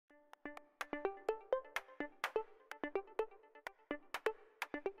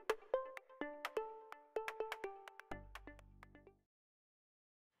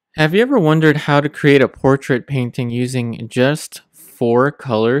Have you ever wondered how to create a portrait painting using just four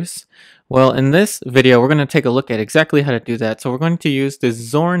colors? Well, in this video, we're going to take a look at exactly how to do that. So we're going to use the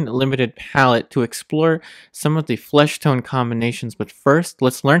Zorn limited palette to explore some of the flesh tone combinations. But first,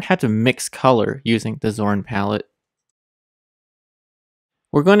 let's learn how to mix color using the Zorn palette.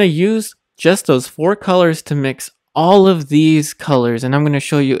 We're going to use just those four colors to mix all of these colors, and I'm going to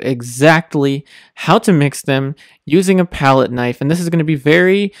show you exactly how to mix them using a palette knife. And this is going to be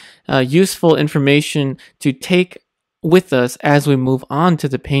very useful information to take with us as we move on to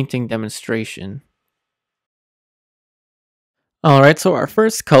the painting demonstration. Alright, so our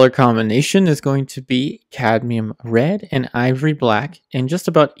first color combination is going to be cadmium red and ivory black in just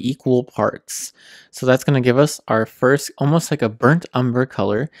about equal parts. So that's going to give us our first, almost like a burnt umber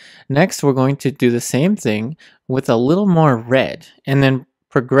color. Next, we're going to do the same thing with a little more red, and then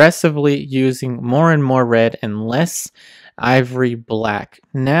progressively using more and more red and less ivory black.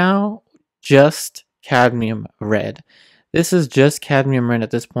 Now, just cadmium red. This is just cadmium red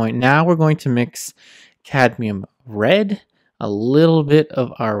at this point. Now we're going to mix cadmium red, a little bit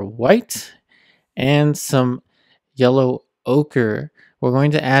of our white, and some yellow ochre. We're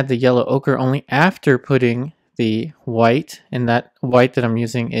going to add the yellow ochre only after putting the white, and that white that I'm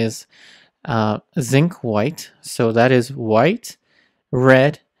using is zinc white. So that is white,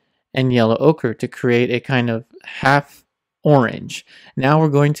 red, and yellow ochre to create a kind of half orange. Now we're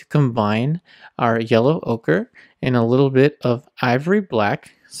going to combine our yellow ochre and a little bit of ivory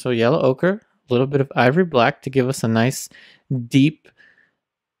black. So yellow ochre, a little bit of ivory black to give us a nice deep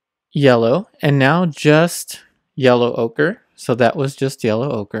yellow, and now just yellow ochre. So that was just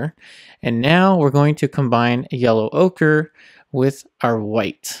yellow ochre. And now we're going to combine yellow ochre with our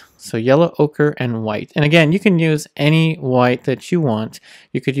white. So yellow ochre and white. And again, you can use any white that you want.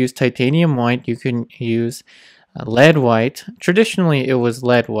 You could use titanium white, you can use lead white. Traditionally it was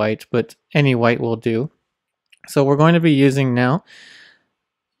lead white, but any white will do. So we're going to be using now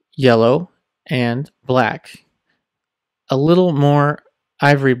yellow and black. A little more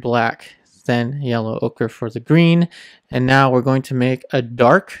ivory black than yellow ochre for the green, and now we're going to make a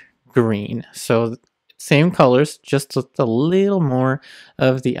dark green. So same colors, just with a little more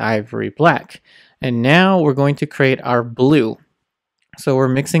of the ivory black. And now we're going to create our blue. So we're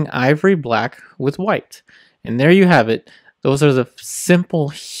mixing ivory black with white, and there you have it. Those are the simple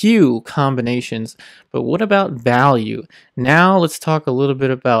hue combinations. But what about value? Now let's talk a little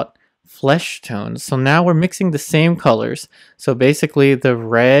bit about flesh tones. So now we're mixing the same colors. So basically the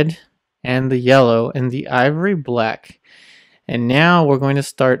red and the yellow and the ivory black. And now we're going to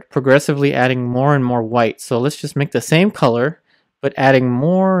start progressively adding more and more white. So let's just make the same color, but adding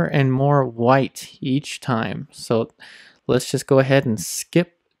more and more white each time. So let's just go ahead and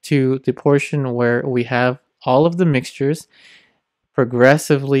skip to the portion where we have all of the mixtures,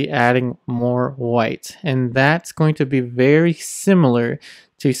 progressively adding more white. And that's going to be very similar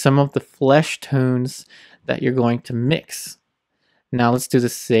to some of the flesh tones that you're going to mix. Now let's do the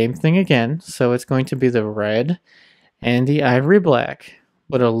same thing again. So it's going to be the red and the ivory black,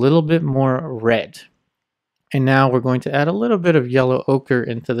 but a little bit more red. And now we're going to add a little bit of yellow ochre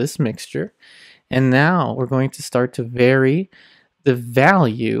into this mixture. And now we're going to start to vary the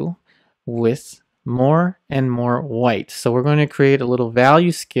value with more and more white. So we're going to create a little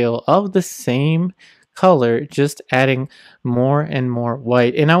value scale of the same color, just adding more and more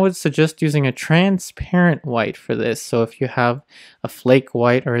white. And I would suggest using a transparent white for this. So if you have a flake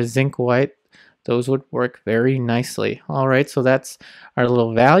white or a zinc white, those would work very nicely. All right, so that's our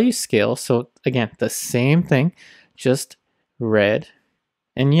little value scale. So again, the same thing, just red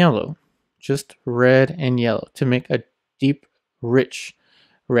and yellow, just red and yellow to make a deep, rich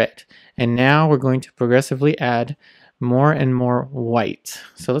red. And now we're going to progressively add more and more white.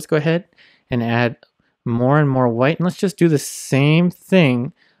 So let's go ahead and add more and more white, and let's just do the same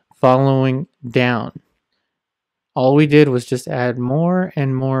thing following down. All we did was just add more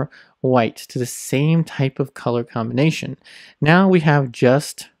and more white to the same type of color combination. Now we have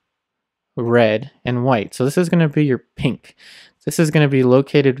just red and white. So this is going to be your pink. This is going to be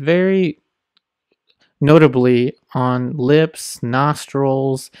located very notably on lips,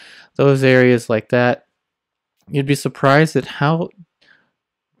 nostrils, those areas like that. You'd be surprised at how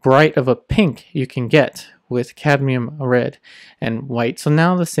bright of a pink you can get with cadmium red and white. So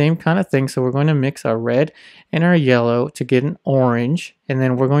now the same kind of thing. So we're going to mix our red and our yellow to get an orange, and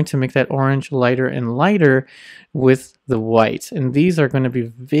then we're going to make that orange lighter and lighter with the white. And these are going to be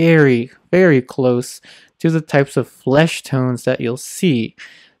very, very close to the types of flesh tones that you'll see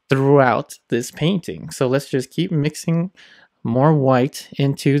throughout this painting. So let's just keep mixing more white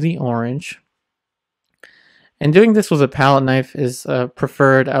into the orange. And doing this with a palette knife is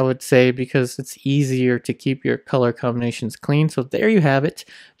preferred, I would say, because it's easier to keep your color combinations clean. So there you have it,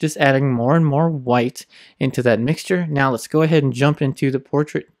 just adding more and more white into that mixture. Now let's go ahead and jump into the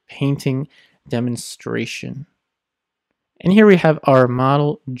portrait painting demonstration. And here we have our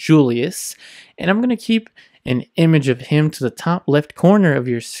model Julius, and I'm going to keep an image of him to the top left corner of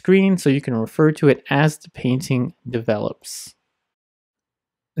your screen so you can refer to it as the painting develops.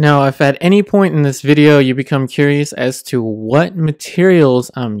 Now, if at any point in this video you become curious as to what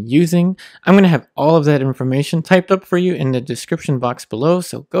materials I'm using, I'm going to have all of that information typed up for you in the description box below.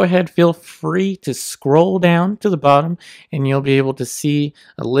 So go ahead, feel free to scroll down to the bottom and you'll be able to see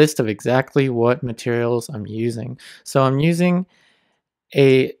a list of exactly what materials I'm using. So I'm using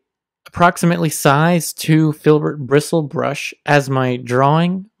a approximately size 2 Filbert bristle brush as my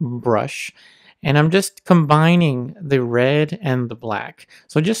drawing brush. And I'm just combining the red and the black.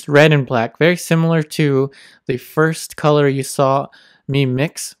 So just red and black, very similar to the first color you saw me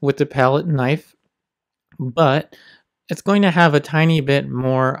mix with the palette knife, but it's going to have a tiny bit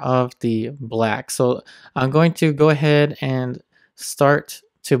more of the black. So I'm going to go ahead and start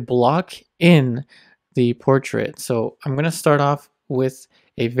to block in the portrait. So I'm going to start off with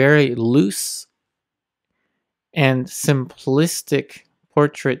a very loose and simplistic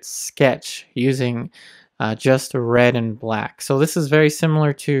portrait sketch using just red and black. So this is very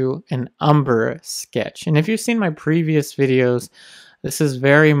similar to an umber sketch. And if you've seen my previous videos, this is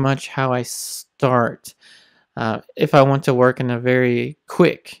very much how I start if I want to work in a very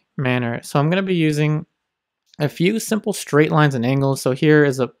quick manner. So I'm going to be using a few simple straight lines and angles. So here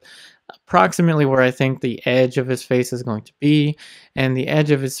is approximately where I think the edge of his face is going to be, and the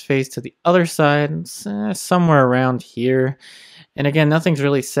edge of his face to the other side, somewhere around here. And again, nothing's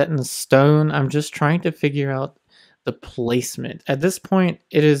really set in stone. I'm just trying to figure out the placement. At this point,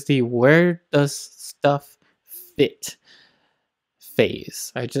 it is the where does stuff fit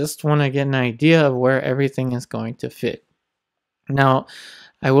phase. I just want to get an idea of where everything is going to fit. Now,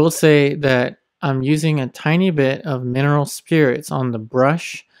 I will say that I'm using a tiny bit of mineral spirits on the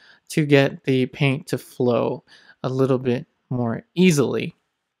brush to get the paint to flow a little bit more easily,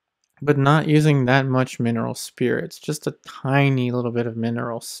 but not using that much mineral spirits, just a tiny little bit of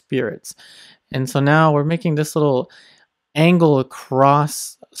mineral spirits. And so now we're making this little angle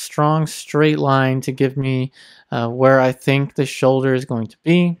across a strong straight line to give me where I think the shoulder is going to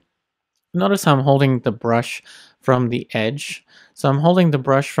be. Notice how I'm holding the brush from the edge. So I'm holding the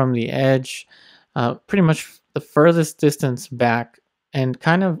brush from the edge pretty much the furthest distance back and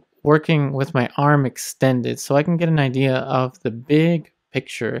kind of working with my arm extended so I can get an idea of the big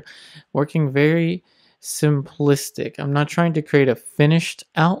picture, working very simplistic. I'm not trying to create a finished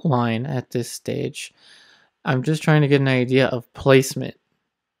outline at this stage. I'm just trying to get an idea of placement.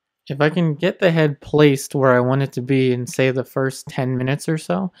 If I can get the head placed where I want it to be in, say, the first 10 minutes or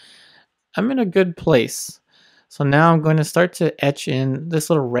so, I'm in a good place. So now I'm going to start to etch in this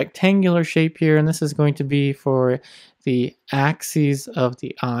little rectangular shape here, and this is going to be for the axes of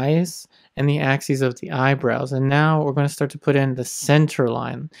the eyes and the axes of the eyebrows. And now we're going to start to put in the center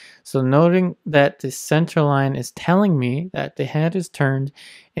line. So noting that the center line is telling me that the head is turned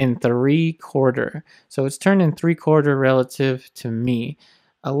in 3/4. So it's turned in 3/4 relative to me.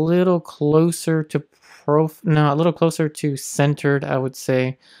 A little closer to a little closer to centered, I would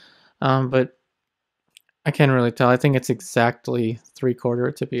say. But I can't really tell. I think it's exactly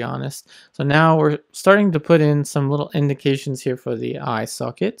 3/4 to be honest. So now we're starting to put in some little indications here for the eye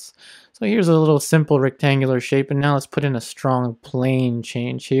sockets. So here's a little simple rectangular shape, and now let's put in a strong plane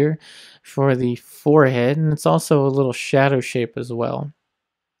change here for the forehead, and it's also a little shadow shape as well.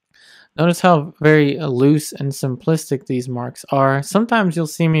 Notice how very loose and simplistic these marks are. Sometimes you'll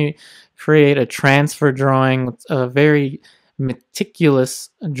see me create a transfer drawing with a very meticulous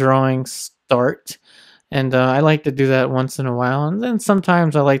drawing start. And I like to do that once in a while. And then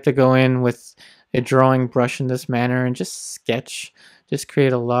sometimes I like to go in with a drawing brush in this manner and just sketch. Just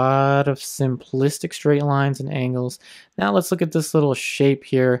create a lot of simplistic straight lines and angles. Now let's look at this little shape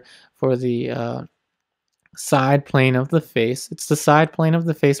here for the side plane of the face. It's the side plane of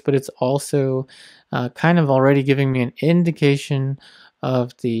the face, but it's also kind of already giving me an indication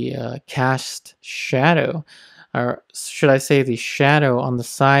of the cast shadow, or should I say the shadow on the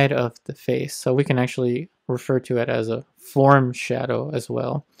side of the face. So we can actually refer to it as a form shadow as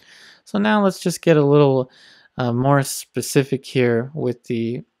well. So now let's just get a little more specific here with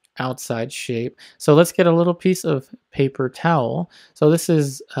the outside shape. So let's get a little piece of paper towel. So this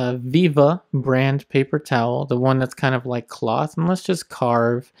is a Viva brand paper towel, the one that's kind of like cloth, and let's just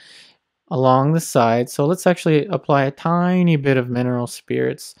carve along the side. So let's actually apply a tiny bit of mineral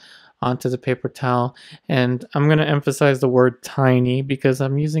spirits onto the paper towel. And I'm going to emphasize the word tiny because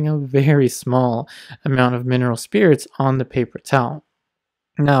I'm using a very small amount of mineral spirits on the paper towel.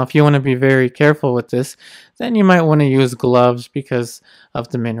 Now, if you want to be very careful with this, then you might want to use gloves because of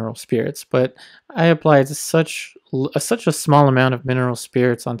the mineral spirits. But I applied such a small amount of mineral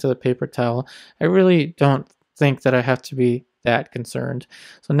spirits onto the paper towel, I really don't think that I have to be that concerned.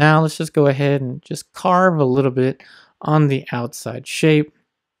 So now let's just go ahead and just carve a little bit on the outside shape.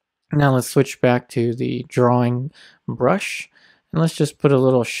 Now let's switch back to the drawing brush. And let's just put a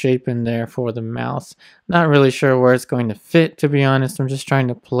little shape in there for the mouth. Not really sure where it's going to fit, to be honest. I'm just trying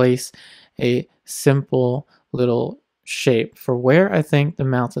to place a simple little shape for where I think the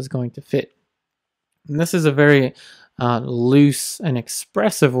mouth is going to fit. And this is a very loose and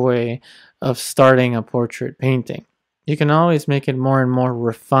expressive way of starting a portrait painting. You can always make it more and more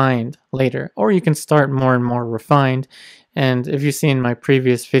refined later, or you can start more and more refined. And if you've seen my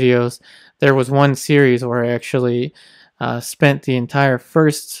previous videos, there was one series where I actually spent the entire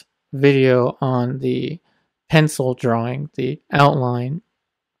first video on the pencil drawing, the outline,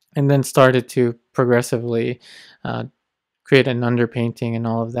 and then started to progressively create an underpainting and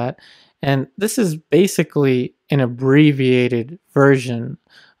all of that. And this is basically an abbreviated version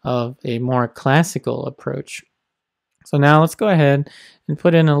of a more classical approach. So now let's go ahead and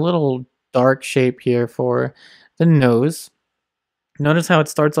put in a little dark shape here for the nose. Notice how it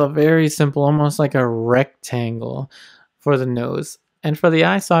starts off very simple, almost like a rectangle for the nose. And for the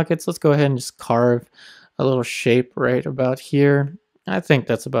eye sockets, let's go ahead and just carve a little shape right about here. I think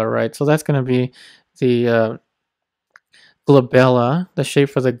that's about right. So that's going to be the glabella, the shape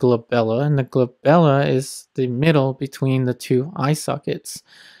for the glabella, and the glabella is the middle between the two eye sockets.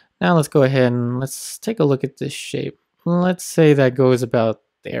 Now let's go ahead and let's take a look at this shape. Let's say that goes about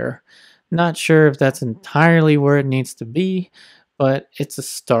there. Not sure if that's entirely where it needs to be, but it's a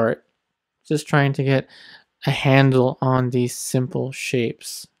start. Just trying to get a handle on these simple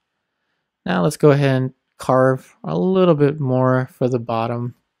shapes. Now let's go ahead and carve a little bit more for the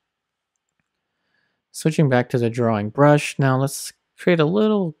bottom. Switching back to the drawing brush, now let's create a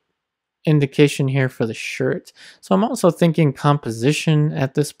little indication here for the shirt. So I'm also thinking composition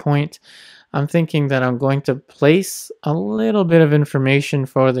at this point. I'm thinking that I'm going to place a little bit of information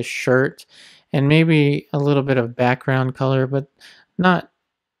for the shirt and maybe a little bit of background color, but not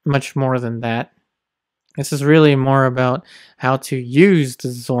much more than that. This is really more about how to use the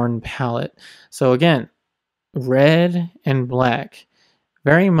Zorn palette. So again, red and black,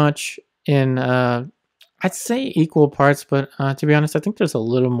 very much in, I'd say equal parts, but to be honest, I think there's a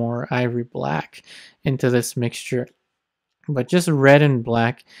little more ivory black into this mixture. But just red and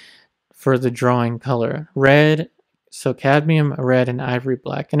black for the drawing color. Red, so cadmium red and ivory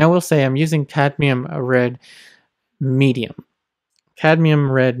black. And I will say I'm using cadmium red medium.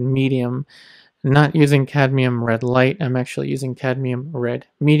 Cadmium red medium. Not using cadmium red light, I'm actually using cadmium red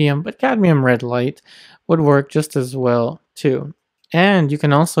medium, but cadmium red light would work just as well too. And you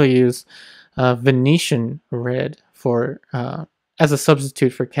can also use Venetian red for as a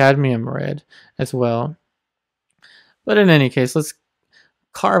substitute for cadmium red as well. But in any case, let's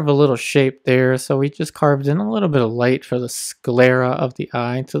carve a little shape there. So we just carved in a little bit of light for the sclera of the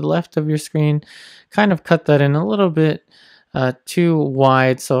eye to the left of your screen. Kind of cut that in a little bit too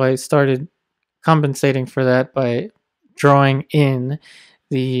wide, so I started compensating for that by drawing in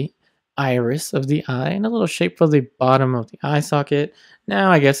the iris of the eye and a little shape for the bottom of the eye socket.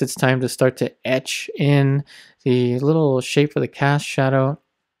 Now I guess it's time to start to etch in the little shape for the cast shadow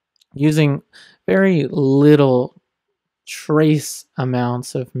using very little trace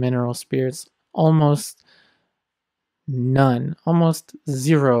amounts of mineral spirits, almost none, almost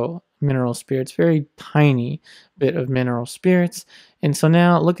zero mineral spirits, very tiny bit of mineral spirits. And so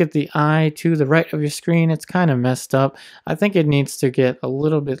now look at the eye to the right of your screen. It's kind of messed up. I think it needs to get a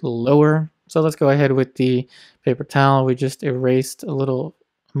little bit lower. So let's go ahead with the paper towel. We just erased a little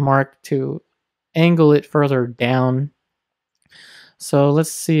mark to angle it further down. So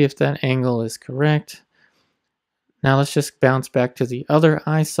let's see if that angle is correct. Now let's just bounce back to the other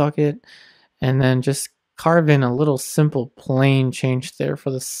eye socket and then just carve in a little simple plane change there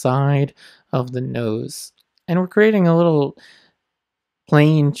for the side of the nose. And we're creating a little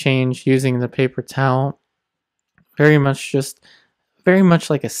plane change using the paper towel. Very much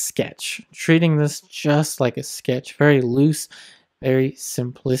like a sketch. Treating this just like a sketch. Very loose, very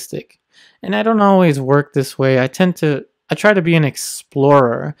simplistic. And I don't always work this way. I try to be an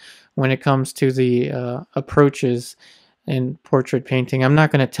explorer when it comes to the approaches in portrait painting. I'm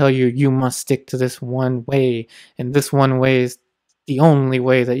not going to tell you you must stick to this one way, and this one way is the only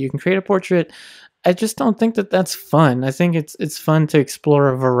way that you can create a portrait. I just don't think that that's fun. I think it's fun to explore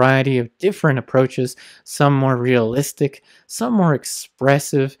a variety of different approaches, some more realistic, some more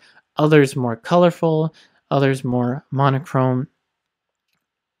expressive, others more colorful, others more monochrome.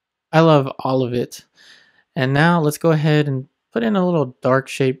 I love all of it. And now let's go ahead and put in a little dark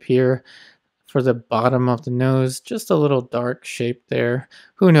shape here for the bottom of the nose, just a little dark shape there.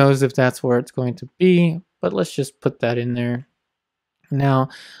 Who knows if that's where it's going to be, but let's just put that in there. Now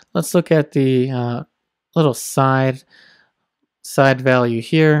let's look at the little side value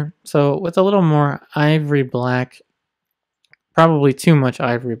here. So with a little more ivory black, probably too much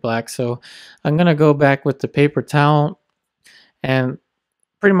ivory black, so I'm gonna go back with the paper towel and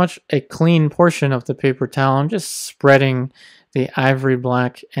pretty much a clean portion of the paper towel. I'm just spreading the ivory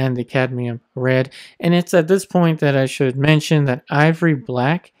black and the cadmium red. And it's at this point that I should mention that ivory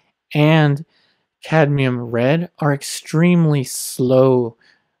black and cadmium red are extremely slow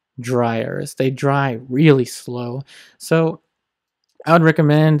dryers. They dry really slow. So I would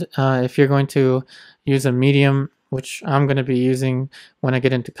recommend if you're going to use a medium, which I'm going to be using when I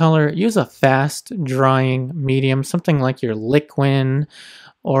get into color, use a fast drying medium, something like your Liquin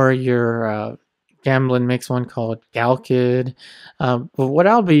or your Gamblin makes one called Galkid. But what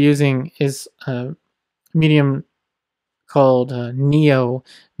I'll be using is a medium called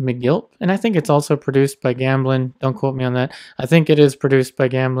Neo-Megilp, and I think it's also produced by Gamblin. Don't quote me on that. I think it is produced by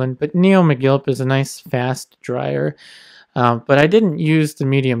Gamblin, but Neo-Megilp is a nice fast dryer. But I didn't use the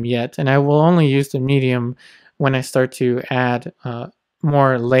medium yet, and I will only use the medium when I start to add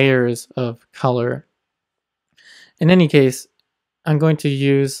more layers of color. In any case, I'm going to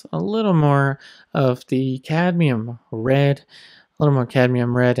use a little more of the cadmium red, a little more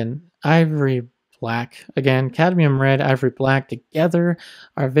cadmium red and ivory black. Again, cadmium red, ivory black together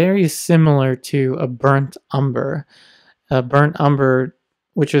are very similar to a burnt umber. A burnt umber,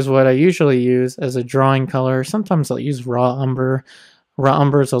 which is what I usually use as a drawing color. Sometimes I'll use raw umber. Raw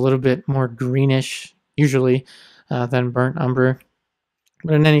umber is a little bit more greenish, usually, than burnt umber.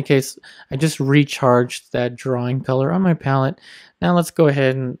 But in any case, I just recharged that drawing color on my palette. Now let's go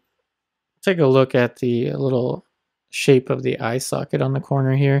ahead and take a look at the little shape of the eye socket on the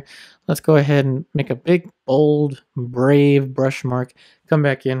corner here. Let's go ahead and make a big, bold, brave brush mark. Come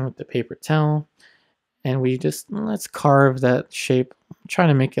back in with the paper towel. And we just, let's carve that shape. I'm trying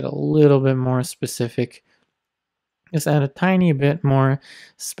to make it a little bit more specific. Just add a tiny bit more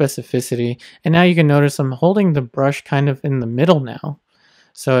specificity. And now you can notice I'm holding the brush kind of in the middle now.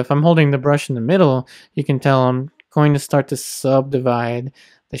 So if I'm holding the brush in the middle, you can tell I'm going to start to subdivide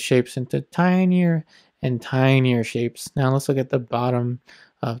the shapes into tinier and tinier shapes. Now let's look at the bottom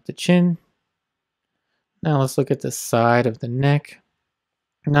of the chin. Now let's look at the side of the neck.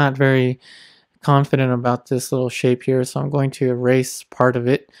 Not very confident about this little shape here, so I'm going to erase part of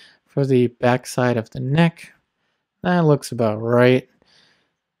it for the back side of the neck. That looks about right.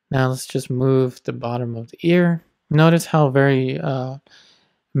 Now let's just move the bottom of the ear. Notice how very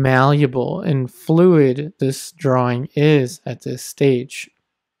malleable and fluid this drawing is at this stage.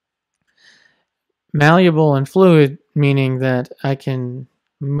 Malleable and fluid meaning that I can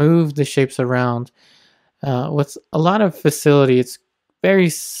move the shapes around with a lot of facility. It's very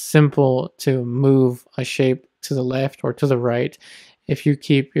simple to move a shape to the left or to the right if you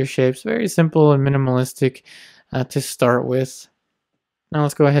keep your shapes very simple and minimalistic to start with. Now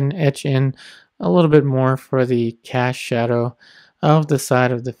let's go ahead and etch in a little bit more for the cast shadow of the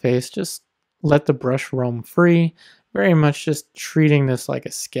side of the face. Just let the brush roam free, very much just treating this like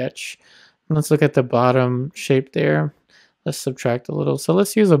a sketch. And let's look at the bottom shape there. Let's subtract a little. So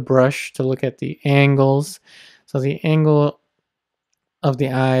let's use a brush to look at the angles. So the angle of the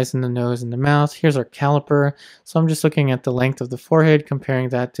eyes and the nose and the mouth. Here's our caliper. So I'm just looking at the length of the forehead, comparing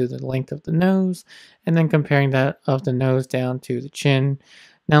that to the length of the nose, and then comparing that of the nose down to the chin.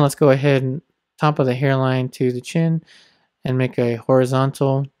 Now let's go ahead and top of the hairline to the chin and make a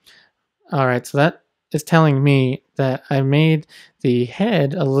horizontal. All right, so that is telling me that I made the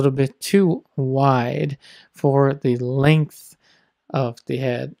head a little bit too wide for the length of the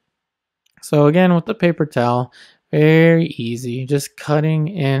head. So again, with the paper towel, very easy, just cutting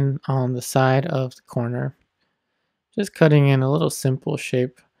in on the side of the corner. Just cutting in a little simple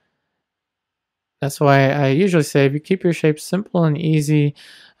shape. That's why I usually say if you keep your shape simple and easy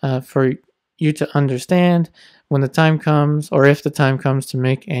for you to understand, when the time comes, or if the time comes to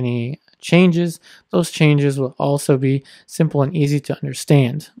make any changes, those changes will also be simple and easy to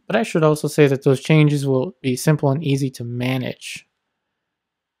understand. But I should also say that those changes will be simple and easy to manage.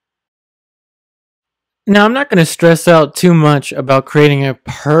 Now, I'm not going to stress out too much about creating a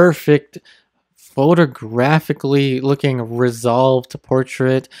perfect photographically looking resolved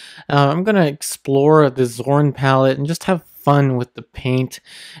portrait. I'm going to explore the Zorn palette and just have fun with the paint.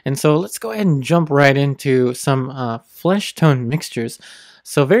 And so let's go ahead and jump right into some flesh tone mixtures.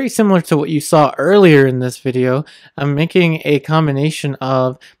 So very similar to what you saw earlier in this video, I'm making a combination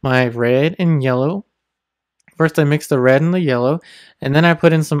of my red and yellow. First I mix the red and the yellow, and then I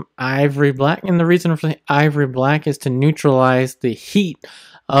put in some ivory black, and the reason for the ivory black is to neutralize the heat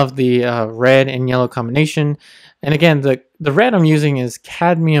of the red and yellow combination. And again, the red I'm using is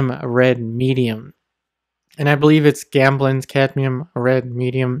Cadmium Red Medium, and I believe it's Gamblin's Cadmium Red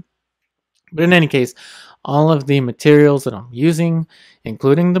Medium. But in any case, all of the materials that I'm using,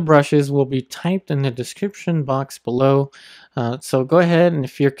 including the brushes, will be typed in the description box below. So go ahead, and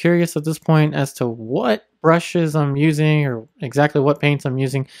if you're curious at this point as to what brushes I'm using or exactly what paints I'm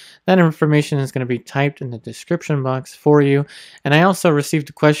using, that information is going to be typed in the description box for you. And I also received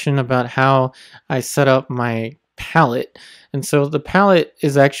a question about how I set up my palette. And so the palette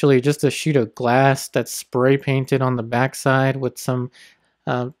is actually just a sheet of glass that's spray painted on the backside with some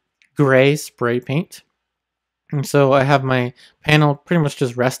gray spray paint. And so I have my panel pretty much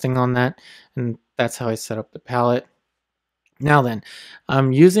just resting on that, and that's how I set up the palette. Now then,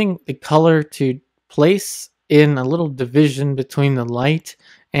 I'm using the color to place in a little division between the light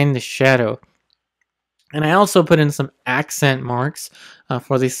and the shadow. And I also put in some accent marks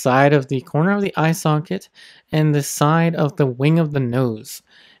for the side of the corner of the eye socket and the side of the wing of the nose.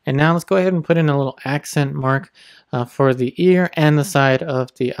 And now let's go ahead and put in a little accent mark for the ear and the side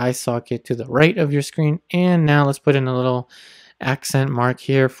of the eye socket to the right of your screen. And now let's put in a little accent mark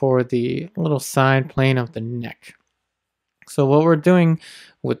here for the little side plane of the neck. So what we're doing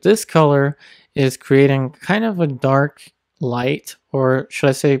with this color is creating kind of a dark light, or should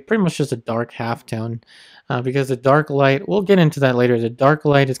I say pretty much just a dark halftone, because the dark light, we'll get into that later, the dark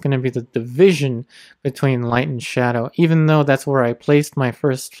light is going to be the division between light and shadow. Even though that's where I placed my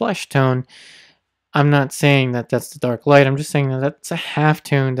first flesh tone, I'm not saying that that's the dark light, I'm just saying that that's a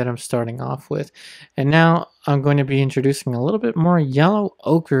halftone that I'm starting off with. And now I'm going to be introducing a little bit more yellow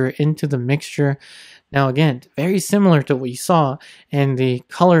ochre into the mixture. Now again, very similar to what you saw in the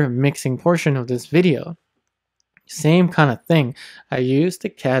color mixing portion of this video. Same kind of thing. I used the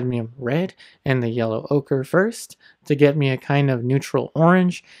cadmium red and the yellow ochre first to get me a kind of neutral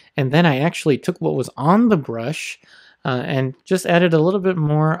orange, and then I actually took what was on the brush and just added a little bit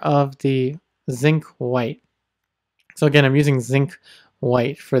more of the zinc white. So again, I'm using zinc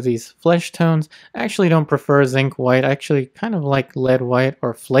white for these flesh tones. I actually don't prefer zinc white. I actually kind of like lead white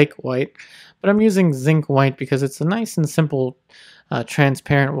or flake white, but I'm using zinc white because it's a nice and simple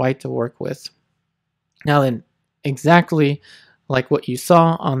transparent white to work with. Now then, exactly like what you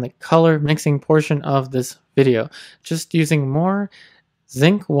saw on the color mixing portion of this video, just using more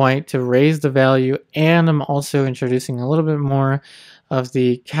zinc white to raise the value, and I'm also introducing a little bit more of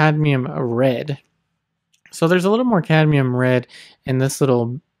the cadmium red. So there's a little more cadmium red in this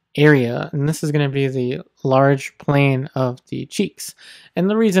little area, and this is going to be the large plane of the cheeks. And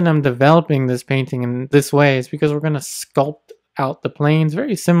the reason I'm developing this painting in this way is because we're going to sculpt out the planes,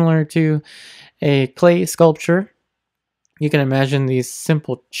 very similar to a clay sculpture. You can imagine these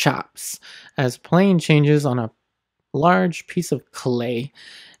simple chops as plane changes on a large piece of clay.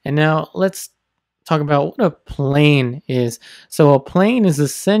 And now let's talk about what a plane is. So a plane is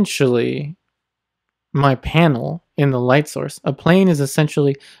essentially my panel in the light source. A plane is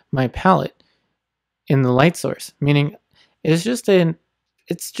essentially my palette in the light source, meaning it's just a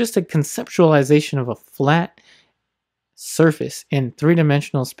conceptualization of a flat surface in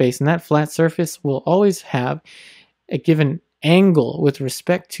three-dimensional space, and that flat surface will always have a given angle with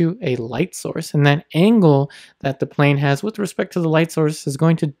respect to a light source, and that angle that the plane has with respect to the light source is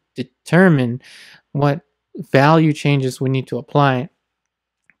going to determine what value changes we need to apply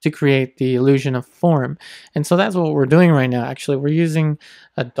to create the illusion of form. And so that's what we're doing right now. Actually, we're using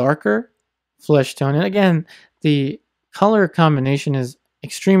a darker flesh tone, and again, the color combination is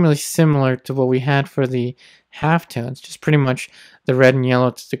extremely similar to what we had for the halftones, just pretty much the red and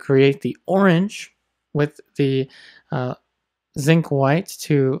yellow to create the orange with the zinc white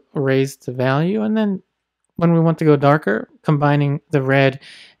to raise the value, and then when we want to go darker, combining the red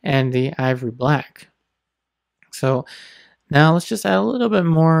and the ivory black. So now let's just add a little bit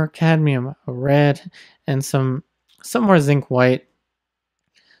more cadmium red and some more zinc white.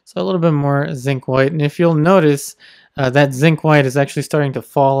 So a little bit more zinc white, and if you'll notice, that zinc white is actually starting to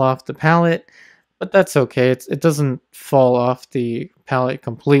fall off the palette, but that's okay. It doesn't fall off the palette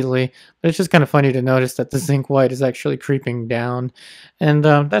completely, but it's just kind of funny to notice that the zinc white is actually creeping down, and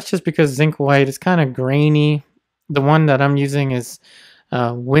that's just because zinc white is kind of grainy. The one that I'm using is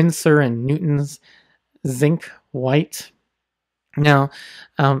Winsor and Newton's Zinc White. Now,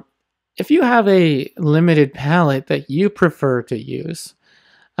 if you have a limited palette that you prefer to use,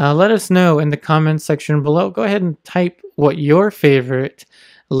 let us know in the comments section below. Go ahead and type what your favorite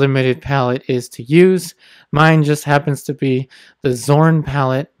limited palette is to use. Mine just happens to be the Zorn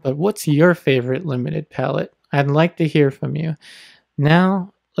palette, but what's your favorite limited palette? I'd like to hear from you.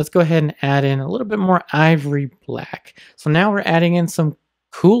 Now, let's go ahead and add in a little bit more ivory black. So now we're adding in some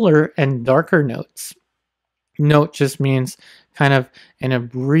cooler and darker notes. Note just means kind of an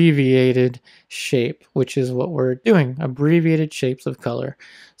abbreviated shape, which is what we're doing, abbreviated shapes of color.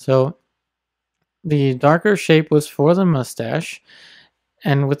 So the darker shape was for the mustache,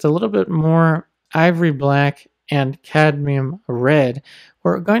 and with a little bit more ivory black and cadmium red,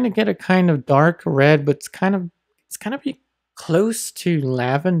 we're going to get a kind of dark red, but it's kind of be close to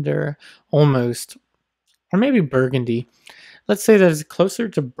lavender almost, or maybe burgundy. Let's say that it's closer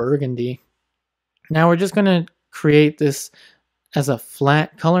to burgundy. Now we're just going to create this as a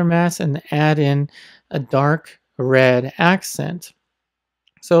flat color mass and add in a dark red accent.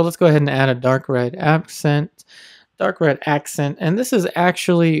 So let's go ahead and add a dark red accent, and this is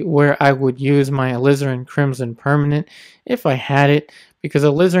actually where I would use my alizarin crimson permanent if I had it, because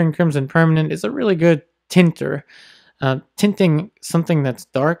alizarin crimson permanent is a really good tinter, tinting something that's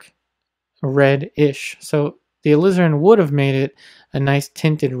dark red-ish. So the alizarin would have made it a nice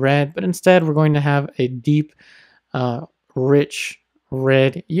tinted red, but instead we're going to have a deep, rich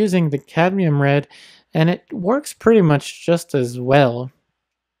red using the cadmium red, and it works pretty much just as well.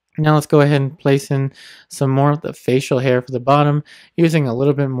 Now let's go ahead and place in some more of the facial hair for the bottom, using a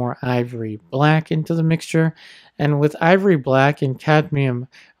little bit more ivory black into the mixture. And with ivory black and cadmium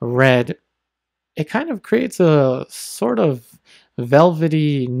red, it kind of creates a sort of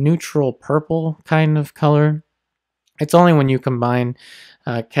velvety neutral purple kind of color. It's only when you combine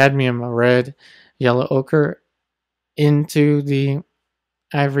cadmium red, yellow ochre into the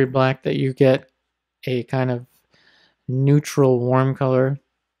ivory black that you get a kind of neutral warm color.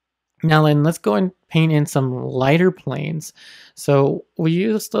 Now then, let's go and paint in some lighter planes. So we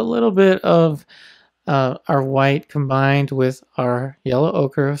used a little bit of our white combined with our yellow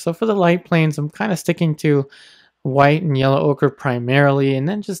ochre. So for the light planes, I'm kind of sticking to white and yellow ochre primarily, and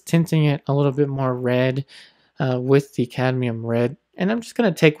then just tinting it a little bit more red with the cadmium red. And I'm just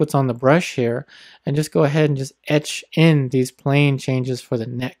going to take what's on the brush here and just go ahead and just etch in these plane changes for the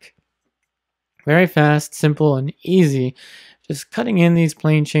neck. Very fast, simple, and easy. Just cutting in these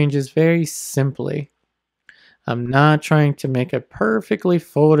plane changes very simply. I'm not trying to make a perfectly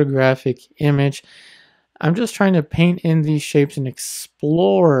photographic image. I'm just trying to paint in these shapes and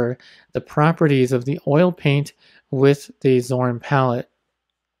explore the properties of the oil paint with the Zorn palette.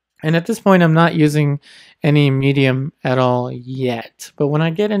 And at this point, I'm not using any medium at all yet. But when I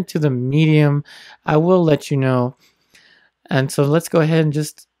get into the medium, I will let you know. And so let's go ahead and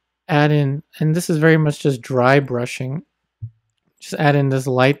just add in, and this is very much just dry brushing. Just add in this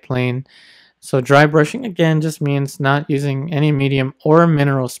light plane. So dry brushing, again, just means not using any medium or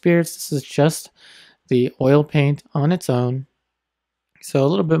mineral spirits. This is just the oil paint on its own. So a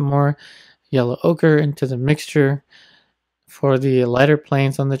little bit more yellow ochre into the mixture for the lighter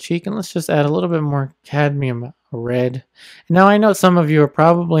planes on the cheek, and let's just add a little bit more cadmium red. Now I know some of you are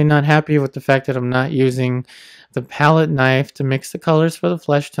probably not happy with the fact that I'm not using the palette knife to mix the colors for the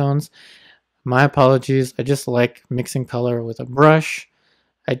flesh tones. My apologies. I just like mixing color with a brush.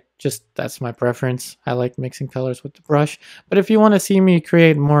 That's my preference. I like mixing colors with the brush. But if you want to see me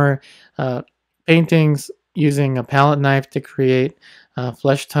create more paintings using a palette knife to create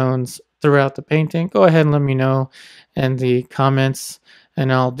flesh tones throughout the painting, go ahead and let me know in the comments,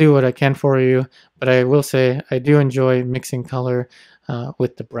 and I'll do what I can for you. But I will say I do enjoy mixing color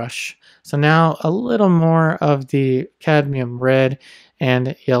with the brush. So now a little more of the cadmium red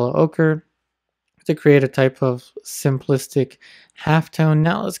and yellow ochre to create a type of simplistic halftone.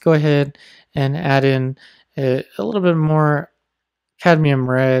 Now let's go ahead and add in a little bit more cadmium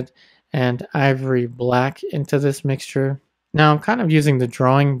red and ivory black into this mixture. Now I'm kind of using the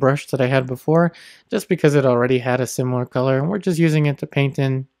drawing brush that I had before just because it already had a similar color, and we're just using it to paint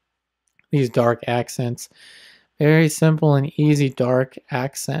in these dark accents. Very simple and easy dark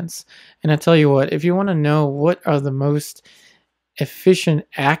accents. And I tell you what, if you want to know what are the most efficient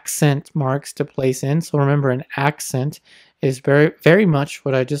accent marks to place in, so remember, an accent is very much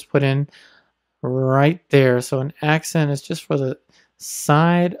what I just put in right there. So an accent is just for the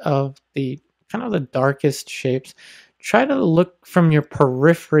side of the kind of the darkest shapes. Try to look from your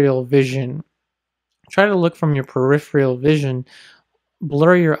peripheral vision. Try to look from your peripheral vision,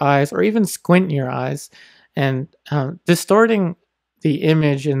 blur your eyes, or even squint your eyes, and distorting the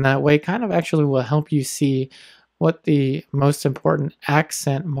image in that way kind of actually will help you see what the most important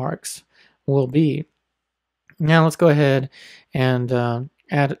accent marks will be. Now let's go ahead and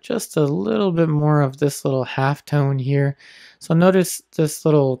add just a little bit more of this little half tone here. So notice this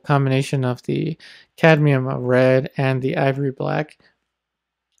little combination of the cadmium red and the ivory black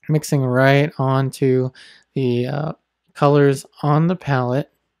mixing right onto the colors on the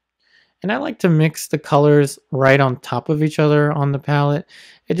palette. And I like to mix the colors right on top of each other on the palette.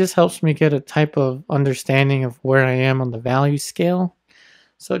 It just helps me get a type of understanding of where I am on the value scale.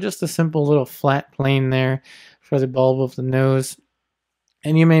 So just a simple little flat plane there for the bulb of the nose.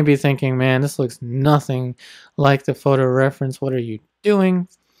 And you may be thinking, man, this looks nothing like the photo reference. What are you doing?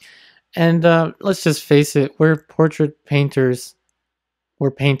 And let's just face it, we're portrait painters. We're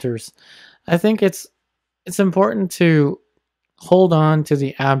painters. I think it's important to hold on to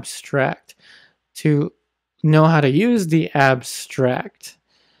the abstract, to know how to use the abstract,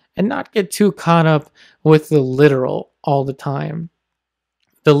 and not get too caught up with the literal all the time.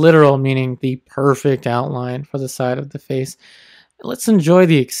 The literal meaning the perfect outline for the side of the face. Let's enjoy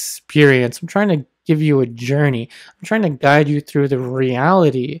the experience. I'm trying to give you a journey. I'm trying to guide you through the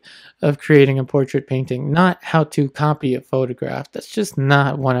reality of creating a portrait painting, not how to copy a photograph. That's just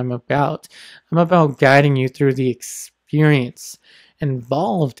not what I'm about. I'm about guiding you through the experience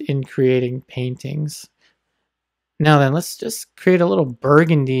involved in creating paintings. Now then, let's just create a little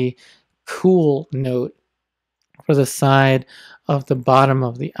burgundy cool note for the side of the bottom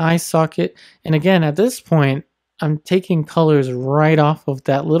of the eye socket. And again, at this point, I'm taking colors right off of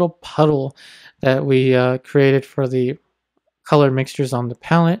that little puddle that we created for the color mixtures on the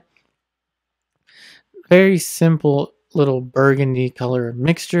palette. Very simple little burgundy color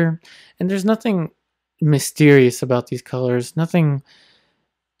mixture. And there's nothing mysterious about these colors, nothing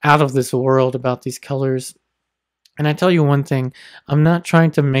out of this world about these colors. And I tell you one thing, I'm not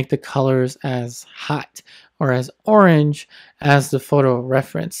trying to make the colors as hot or as orange as the photo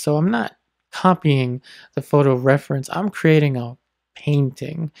reference. So I'm not copying the photo reference. I'm creating a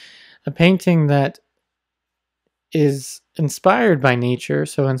painting that is inspired by nature,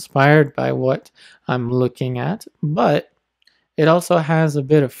 so inspired by what I'm looking at, but it also has a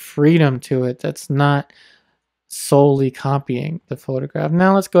bit of freedom to it that's not solely copying the photograph.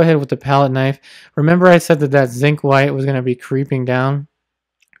 Now let's go ahead with the palette knife. Remember I said that zinc white was going to be creeping down?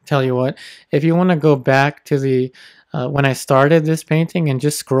 Tell you what, if you want to go back to the when I started this painting and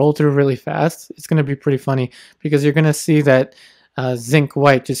just scroll through really fast, it's going to be pretty funny because you're going to see that zinc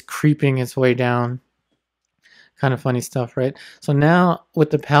white just creeping its way down. Kind of funny stuff, right? So now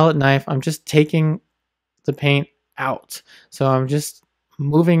with the palette knife, I'm just taking the paint out. So I'm just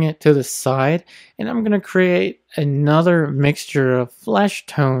moving it to the side, and I'm going to create another mixture of flesh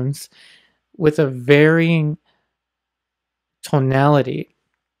tones with a varying tonality.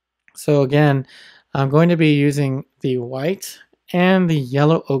 So again, I'm going to be using the white and the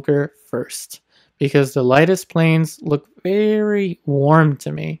yellow ochre first because the lightest planes look very warm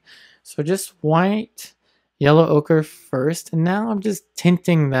to me. So just white, yellow ochre first, and now I'm just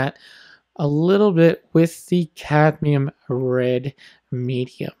tinting that a little bit with the cadmium red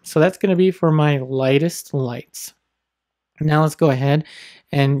medium. So that's going to be for my lightest lights. Now let's go ahead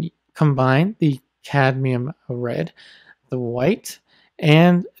and combine the cadmium red, the white,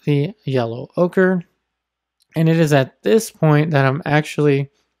 and the yellow ochre. And it is at this point that I'm actually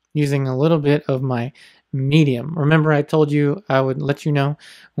using a little bit of my medium. Remember I told you I would let you know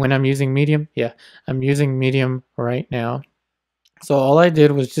when I'm using medium? Yeah, I'm using medium right now. So all I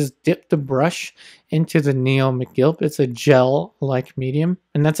did was just dip the brush into the Neo-Megilp. It's a gel-like medium,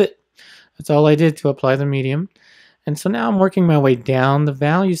 and that's it. That's all I did to apply the medium. And so now I'm working my way down the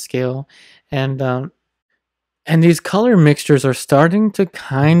value scale, and these color mixtures are starting to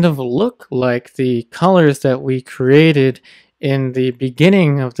kind of look like the colors that we created in the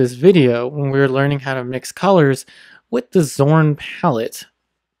beginning of this video when we were learning how to mix colors with the Zorn palette.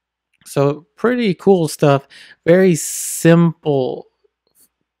 So pretty cool stuff. Very simple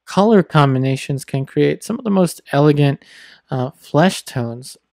color combinations can create some of the most elegant flesh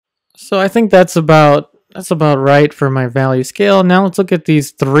tones. So I think that's about right for my value scale. Now let's look at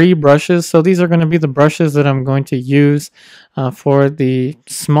these three brushes. So these are going to be the brushes that I'm going to use for the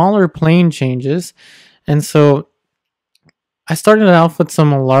smaller plane changes. And so I started off with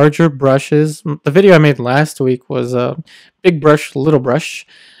some larger brushes. The video I made last week was a big brush, little brush.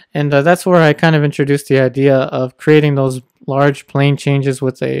 And that's where I kind of introduced the idea of creating those large plane changes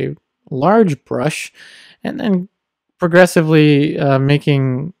with a large brush and then progressively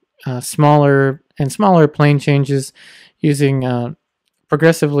making smaller and smaller plane changes using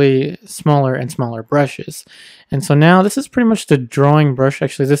progressively smaller and smaller brushes. And so now this is pretty much the drawing brush.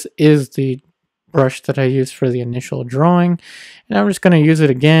 Actually, this is the brush that I used for the initial drawing, and I'm just going to use it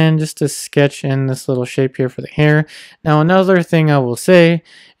again just to sketch in this little shape here for the hair. Now another thing I will say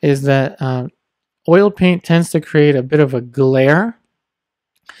is that oil paint tends to create a bit of a glare,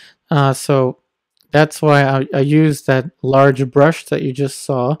 so that's why I used that large brush that you just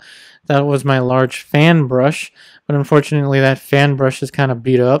saw. That was my large fan brush, but unfortunately that fan brush is kind of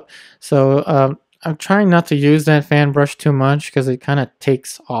beat up, so I'm trying not to use that fan brush too much because it kind of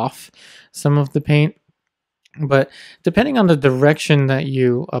takes off some of the paint. But depending on the direction that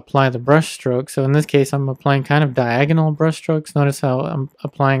you apply the brush stroke, so in this case I'm applying kind of diagonal brush strokes. Notice how I'm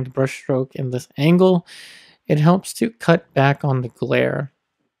applying the brush stroke in this angle. It helps to cut back on the glare.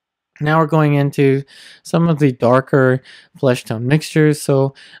 Now we're going into some of the darker flesh tone mixtures.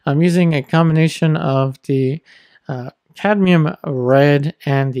 So I'm using a combination of the cadmium red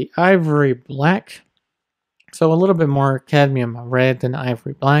and the ivory black. So a little bit more cadmium red than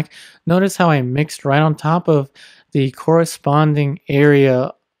ivory black. Notice how I mixed right on top of the corresponding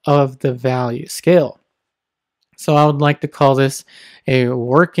area of the value scale. So I would like to call this a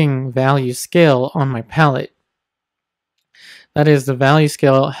working value scale on my palette. That is, the value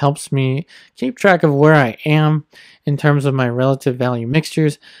scale helps me keep track of where I am in terms of my relative value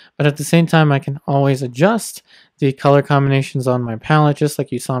mixtures, but at the same time I can always adjust the color combinations on my palette just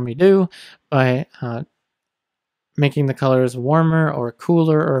like you saw me do by making the colors warmer or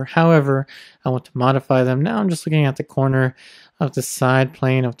cooler or however I want to modify them. Now I'm just looking at the corner of the side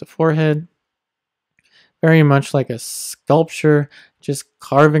plane of the forehead. Very much like a sculpture, just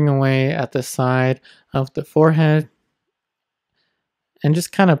carving away at the side of the forehead. And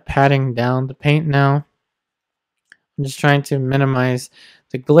just kind of patting down the paint now. I'm just trying to minimize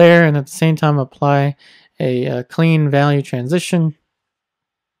the glare and at the same time apply a clean value transition.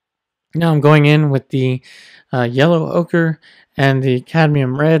 Now I'm going in with the yellow ochre and the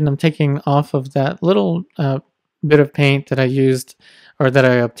cadmium red, and I'm taking off of that little bit of paint that I used or that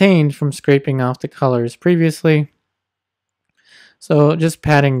I obtained from scraping off the colors previously. So just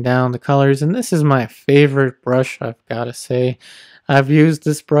patting down the colors, and this is my favorite brush, I've got to say. I've used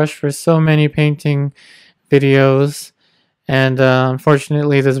this brush for so many painting videos, and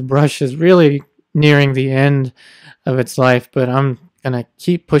unfortunately this brush is really nearing the end of its life, but I'm gonna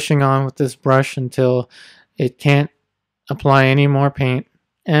keep pushing on with this brush until it can't apply any more paint.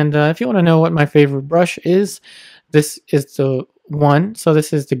 And if you want to know what my favorite brush is, this is the one. So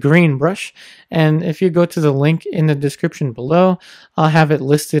this is the green brush, and if you go to the link in the description below, I'll have it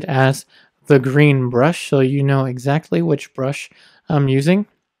listed as the green brush so you know exactly which brush I'm using.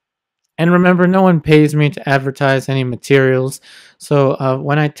 And remember, no one pays me to advertise any materials, so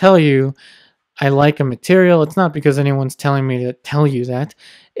when I tell you I like a material, it's not because anyone's telling me to tell you that.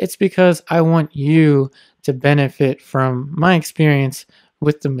 It's because I want you to benefit from my experience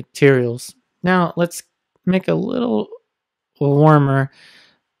with the materials. Now let's make a little warmer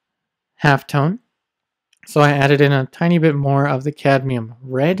halftone. So I added in a tiny bit more of the cadmium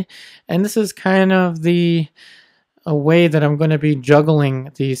red, and this is kind of a way that I'm going to be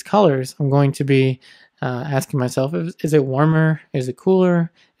juggling these colors. I'm going to be asking myself, is it warmer? Is it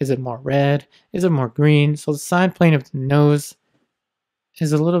cooler? Is it more red? Is it more green? So the side plane of the nose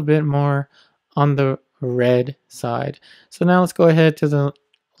is a little bit more on the red side. So now let's go ahead to the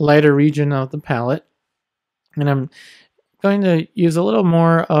lighter region of the palette, and I'm going to use a little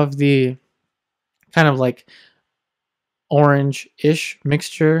more of the kind of like orange-ish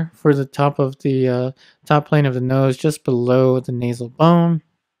mixture for the top of the top plane of the nose, just below the nasal bone.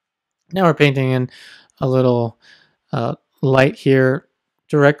 Now we're painting in a little light here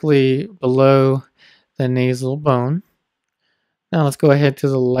directly below the nasal bone. Now let's go ahead to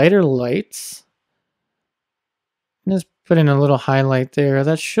the lighter lights. Just put in a little highlight there.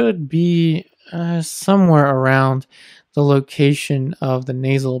 That should be somewhere around the location of the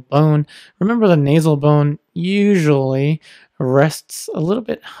nasal bone. Remember, the nasal bone usually rests a little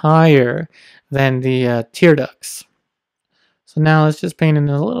bit higher than the tear ducts. So now let's just paint in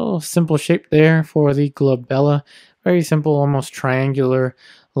a little simple shape there for the glabella. Very simple, almost triangular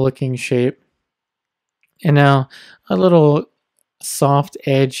looking shape. And now a little soft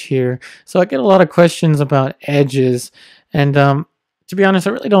edge here. So I get a lot of questions about edges, and to be honest,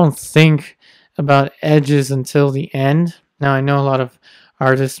 I really don't think about edges until the end. Now I know a lot of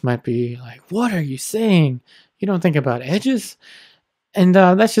artists might be like, what are you saying? You don't think about edges? And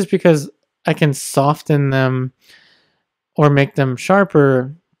that's just because I can soften them or make them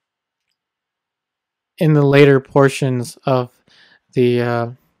sharper in the later portions of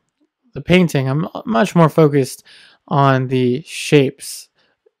the painting. I'm much more focused on the shapes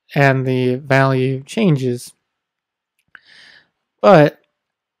and the value changes. But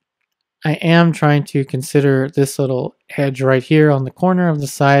I am trying to consider this little edge right here on the corner of the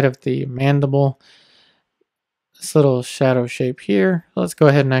side of the mandible. This little shadow shape here. Let's go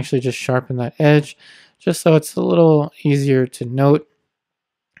ahead and actually just sharpen that edge just so it's a little easier to note.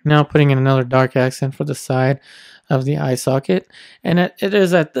 Now putting in another dark accent for the side of the eye socket. And it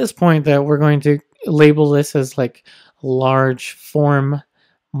is at this point that we're going to label this as like large form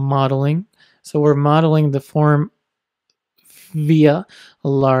modeling. So we're modeling the form via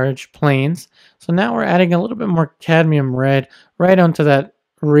large planes. So now we're adding a little bit more cadmium red right onto that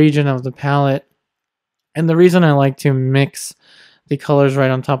region of the palette. And the reason I like to mix the colors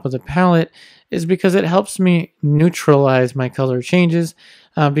right on top of the palette is because it helps me neutralize my color changes,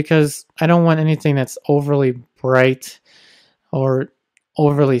 because I don't want anything that's overly bright or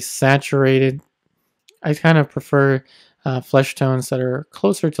overly saturated. I kind of prefer flesh tones that are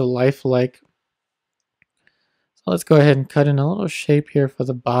closer to lifelike. So let's go ahead and cut in a little shape here for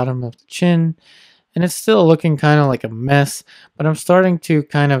the bottom of the chin. And it's still looking kind of like a mess, but I'm starting to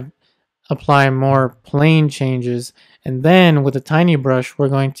kind of apply more plane changes. And then with a tiny brush, we're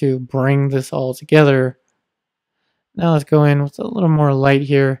going to bring this all together. Now let's go in with a little more light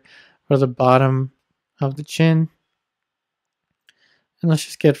here for the bottom of the chin. And let's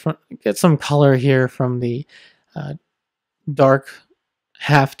just get some color here from the dark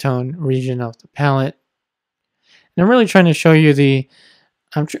halftone region of the palette. And I'm really trying to show you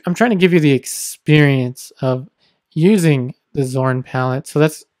I'm trying to give you the experience of using the Zorn palette. So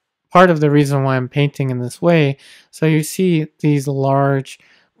that's part of the reason why I'm painting in this way. So you see these large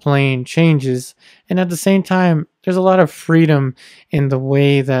plane changes, and at the same time, there's a lot of freedom in the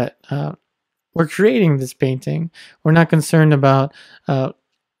way that we're creating this painting. We're not concerned about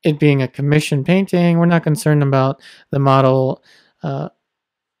it being a commissioned painting. We're not concerned about the model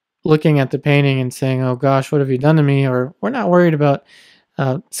looking at the painting and saying, oh gosh, what have you done to me? Or we're not worried about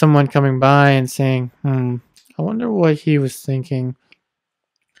someone coming by and saying, I wonder what he was thinking.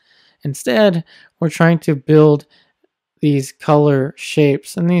 Instead, we're trying to build these color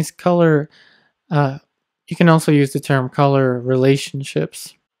shapes, and these color, you can also use the term color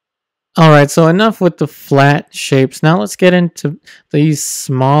relationships. Alright, so enough with the flat shapes. Now let's get into these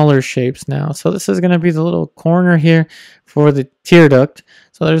smaller shapes now. So this is going to be the little corner here for the tear duct.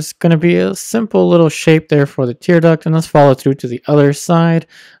 So there's going to be a simple little shape there for the tear duct, and let's follow through to the other side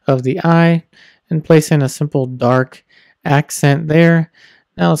of the eye and place in a simple dark accent there.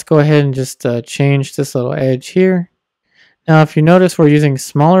 Now let's go ahead and just change this little edge here. Now if you notice, we're using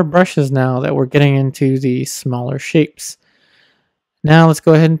smaller brushes now that we're getting into the smaller shapes. Now let's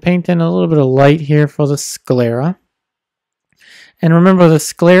go ahead and paint in a little bit of light here for the sclera. And remember, the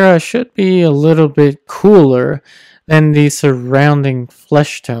sclera should be a little bit cooler than the surrounding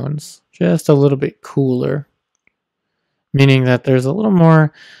flesh tones. Just a little bit cooler. Meaning that there's a little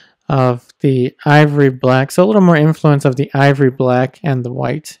more of the ivory black, so a little more influence of the ivory black and the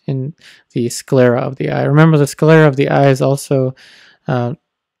white in the sclera of the eye. Remember, the sclera of the eye is also kind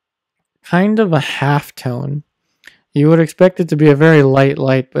of a half tone. You would expect it to be a very light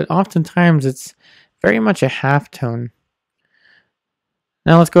light, but oftentimes it's very much a half tone.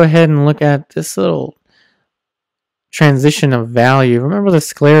 Now let's go ahead and look at this little transition of value. Remember, the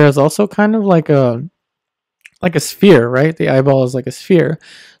sclera is also kind of like a sphere, right? The eyeball is like a sphere.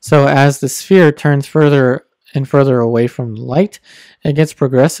 So as the sphere turns further and further away from the light, it gets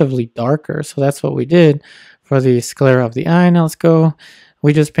progressively darker. So that's what we did for the sclera of the eye. Now let's go.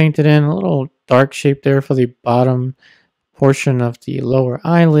 We just painted in a little dark shape there for the bottom portion of the lower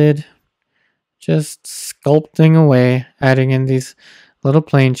eyelid. Just sculpting away, adding in these little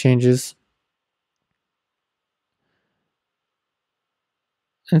plane changes.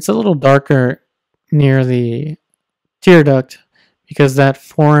 And it's a little darker near the tear duct because that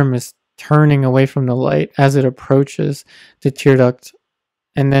form is turning away from the light as it approaches the tear duct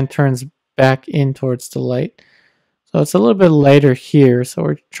and then turns back in towards the light. So it's a little bit lighter here. So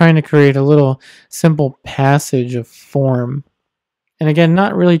we're trying to create a little simple passage of form. And again,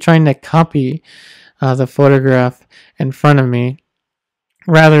 not really trying to copy the photograph in front of me.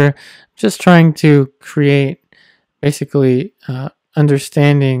 Rather, just trying to create basically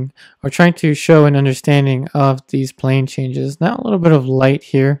understanding, or trying to show an understanding of these plane changes. Now a little bit of light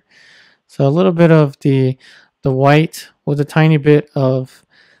here. So a little bit of the white with a tiny bit of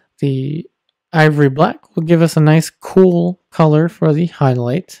the ivory black will give us a nice cool color for the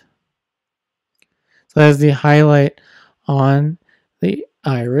highlight. So that's the highlight on the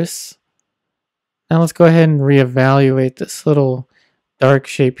iris. Now let's go ahead and reevaluate this little dark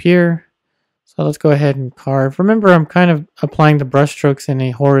shape here. So let's go ahead and carve. Remember, I'm kind of applying the brushstrokes in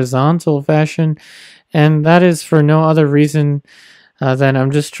a horizontal fashion, and that is for no other reason than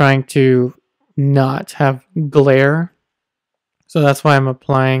I'm just trying to not have glare. So that's why I'm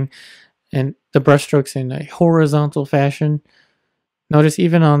applying the brushstrokes in a horizontal fashion. Notice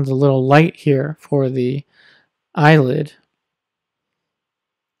even on the little light here for the eyelid.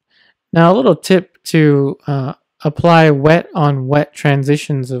 Now a little tip to apply wet on wet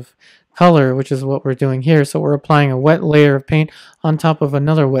transitions of color, which is what we're doing here. So we're applying a wet layer of paint on top of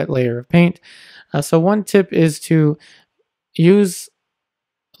another wet layer of paint. So one tip is to use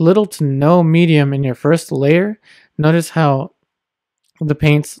little to no medium in your first layer. Notice how the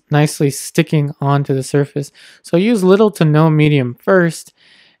paint's nicely sticking onto the surface. So use little to no medium first,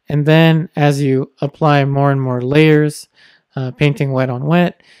 and then as you apply more and more layers, painting wet on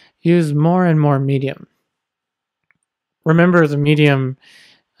wet, use more and more medium. Remember, the medium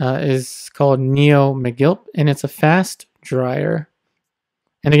is called Neo-Megilp, and it's a fast dryer.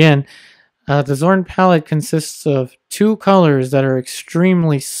 And again, the Zorn palette consists of two colors that are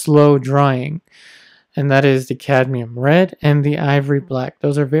extremely slow drying, and that is the cadmium red and the ivory black.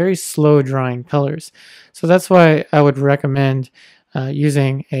 Those are very slow drying colors. So that's why I would recommend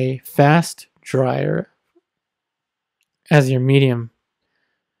using a fast dryer as your medium.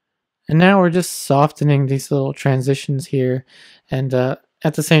 And now we're just softening these little transitions here, and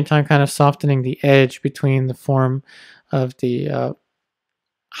at the same time kind of softening the edge between the form of the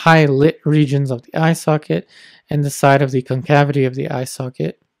high lit regions of the eye socket and the side of the concavity of the eye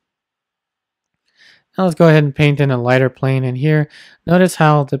socket. Now let's go ahead and paint in a lighter plane in here. Notice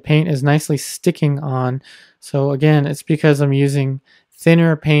how the paint is nicely sticking on. So again, it's because I'm using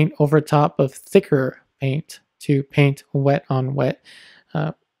thinner paint over top of thicker paint to paint wet on wet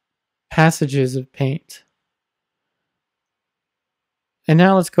passages of paint. And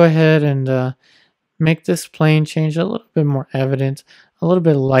now let's go ahead and make this plane change a little bit more evident, a little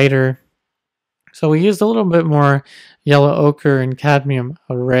bit lighter. So we used a little bit more yellow ochre and cadmium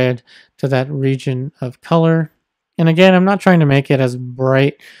red to that region of color. And again, I'm not trying to make it as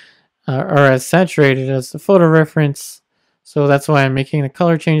bright or as saturated as the photo reference. So that's why I'm making the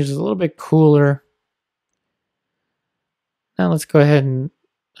color changes a little bit cooler. Now let's go ahead and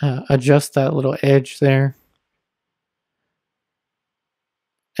adjust that little edge there.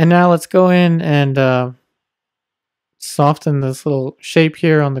 And now let's go in and soften this little shape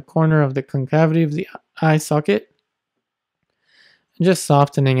here on the corner of the concavity of the eye socket. And just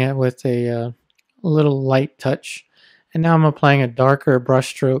softening it with a little light touch. And now I'm applying a darker brush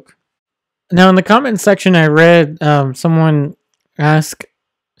stroke. Now in the comment section I read someone ask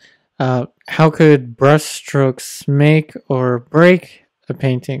how could brush strokes make or break a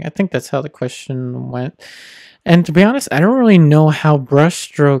painting? I think that's how the question went. And to be honest, I don't really know how brush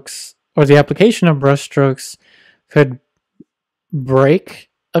strokes or the application of brush strokes could break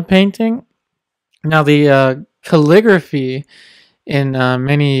a painting. Now the calligraphy in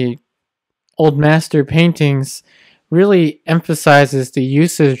many old master paintings really emphasizes the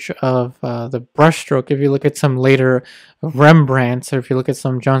usage of the brushstroke. If you look at some later Rembrandts, or if you look at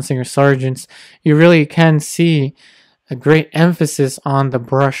some John Singer Sargents, you really can see a great emphasis on the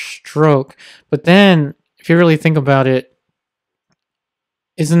brush stroke. But then, if you really think about it,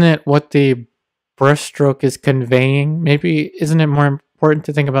 isn't it what the brushstroke is conveying? Maybe isn't it more important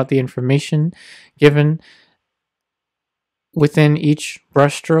to think about the information given within each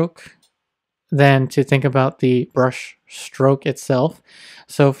brushstroke than to think about the brush stroke itself?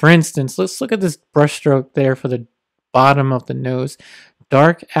 So for instance, let's look at this brush stroke there for the bottom of the nose.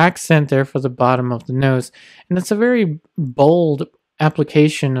 Dark accent there for the bottom of the nose. And it's a very bold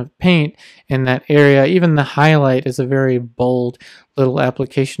application of paint in that area. Even the highlight is a very bold little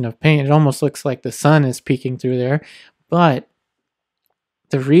application of paint. It almost looks like the sun is peeking through there. But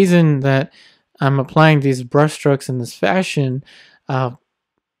the reason that I'm applying these brush strokes in this fashion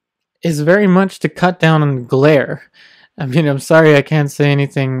is very much to cut down on glare. I mean, I'm sorry I can't say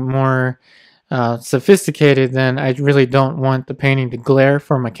anything more sophisticated than I really don't want the painting to glare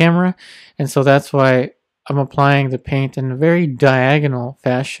for my camera. And so that's why I'm applying the paint in a very diagonal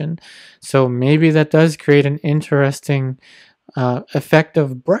fashion. So maybe that does create an interesting effect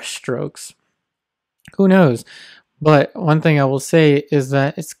of brush strokes. Who knows? But one thing I will say is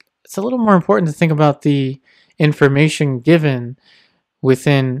that it's a little more important to think about the information given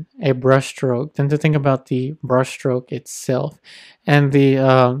within a brushstroke than to think about the brushstroke itself. And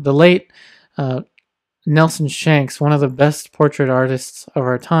the late Nelson Shanks, one of the best portrait artists of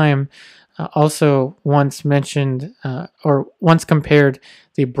our time, also once mentioned or once compared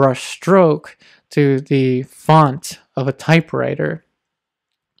the brush stroke to the font of a typewriter.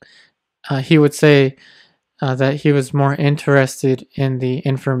 he would say that he was more interested in the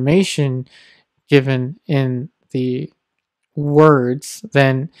information given in the words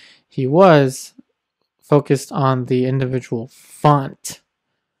than he was focused on the individual font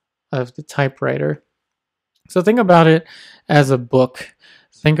of the typewriter. So think about it as a book.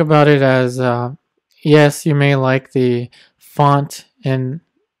 Think about it as yes, you may like the font in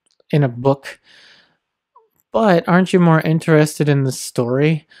a book, but aren't you more interested in the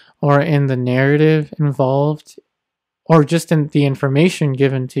story or in the narrative involved or just in the information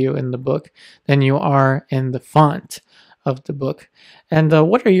given to you in the book than you are in the font of the book? And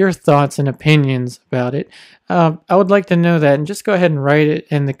what are your thoughts and opinions about it? I would like to know that, and just go ahead and write it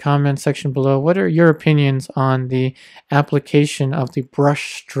in the comment section below. What are your opinions on the application of the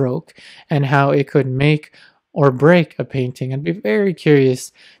brush stroke and how it could make or break a painting? I'd be very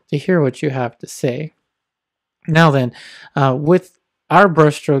curious to hear what you have to say. Now then, with our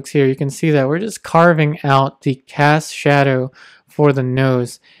brush strokes here, you can see that we're just carving out the cast shadow for the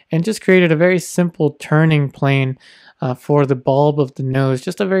nose and just created a very simple turning plane for the bulb of the nose.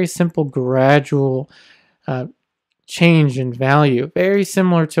 Just a very simple gradual change in value. Very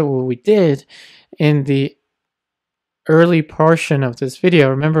similar to what we did in the early portion of this video.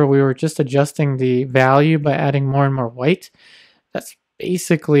 Remember, we were just adjusting the value by adding more and more white. That's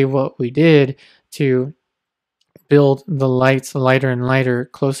basically what we did to build the lights lighter and lighter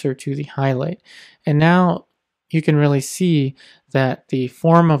closer to the highlight. And now you can really see that the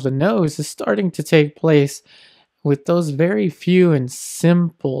form of the nose is starting to take place with those very few and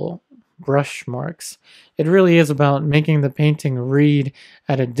simple brush marks. It really is about making the painting read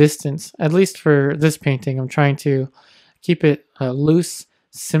at a distance. At least for this painting, I'm trying to keep it loose,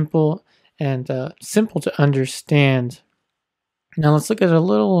 simple, and simple to understand. Now let's look at a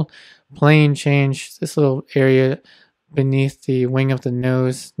little plane change. This little area beneath the wing of the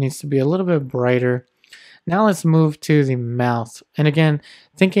nose needs to be a little bit brighter. Now let's move to the mouth. And again,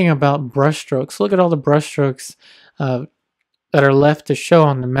 thinking about brush strokes, look at all the brush strokes that are left to show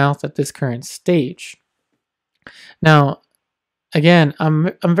on the mouth at this current stage. Now, again,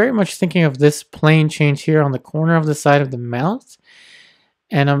 I'm very much thinking of this plane change here on the corner of the side of the mouth.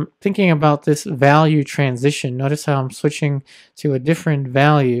 And I'm thinking about this value transition. Notice how I'm switching to a different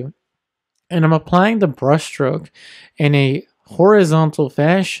value. And I'm applying the brush stroke in a horizontal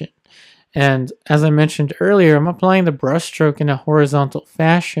fashion. And as I mentioned earlier, I'm applying the brush stroke in a horizontal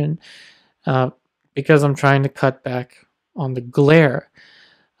fashion because I'm trying to cut back on the glare.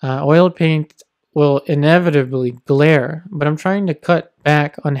 Oil paint will inevitably glare, but I'm trying to cut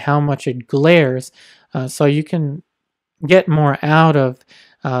back on how much it glares so you can get more out of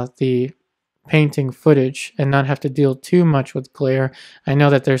the painting footage and not have to deal too much with glare. I know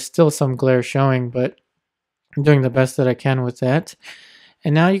that there's still some glare showing, but I'm doing the best that I can with that.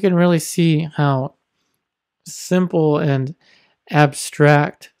 And now you can really see how simple and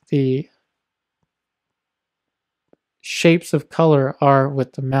abstract the shapes of color are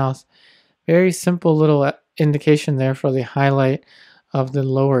with the mouth. Very simple little indication there for the highlight of the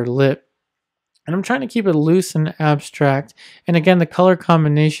lower lip. And I'm trying to keep it loose and abstract. And again, the color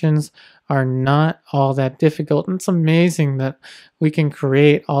combinations are not all that difficult. And it's amazing that we can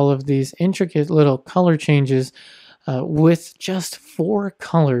create all of these intricate little color changes with just 4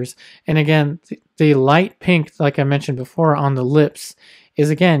 colors. And again, the light pink, like I mentioned before, on the lips is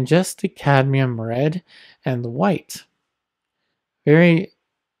again just the cadmium red and the white. Very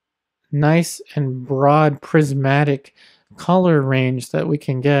nice and broad prismatic color range that we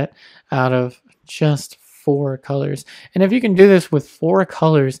can get out of just 4 colors. And if you can do this with 4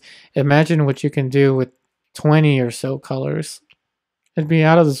 colors, imagine what you can do with 20 or so colors. It'd be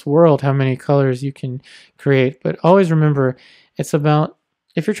out of this world how many colors you can create. But always remember, it's about,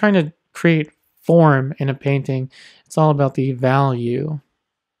 if you're trying to create form in a painting, it's all about the value.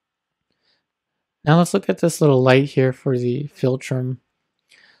 Now let's look at this little light here for the philtrum.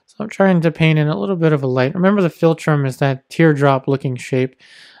 So I'm trying to paint in a little bit of a light. Remember, the philtrum is that teardrop looking shape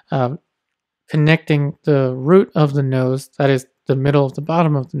connecting the root of the nose, that is the middle of the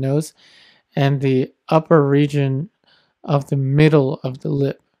bottom of the nose, and the upper region of the middle of the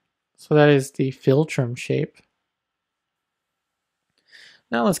lip. So that is the philtrum shape.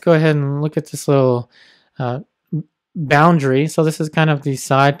 Now let's go ahead and look at this little boundary. So this is kind of the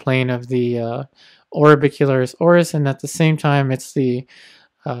side plane of the orbicularis oris, and at the same time it's the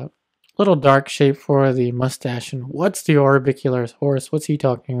little dark shape for the mustache. And what's the orbicularis oris? What's he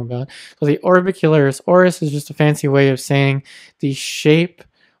talking about? So the orbicularis oris is just a fancy way of saying the shape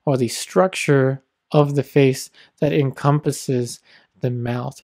or the structure of the face that encompasses the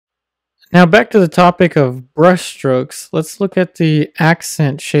mouth. Now back to the topic of brush strokes. Let's look at the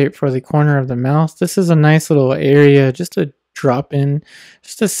accent shape for the corner of the mouth. This is a nice little area just to drop in,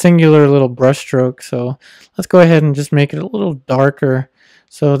 just a singular little brush stroke. So let's go ahead and just make it a little darker.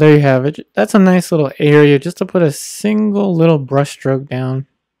 So there you have it. That's a nice little area just to put a single little brush stroke down.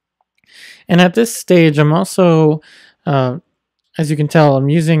 And at this stage, I'm also, as you can tell, I'm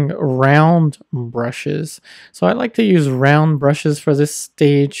using round brushes. So I like to use round brushes for this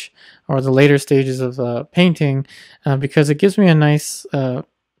stage or the later stages of painting because it gives me a nice, kind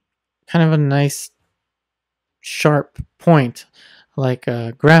of a nice sharp point like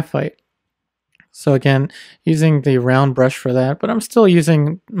graphite. So again, using the round brush for that, but I'm still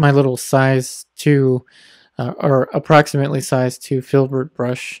using my little size 2 or approximately size 2 Filbert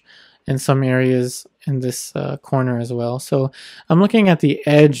brush in some areas in this corner as well. So I'm looking at the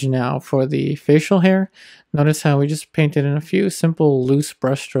edge now for the facial hair. Notice how we just painted in a few simple loose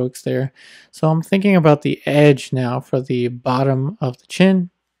brush strokes there. So I'm thinking about the edge now for the bottom of the chin.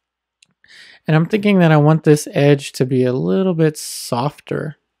 And I'm thinking that I want this edge to be a little bit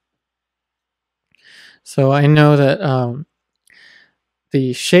softer. So I know that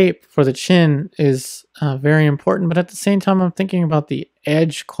the shape for the chin is very important, but at the same time I'm thinking about the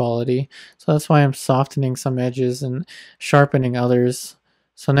edge quality. So that's why I'm softening some edges and sharpening others.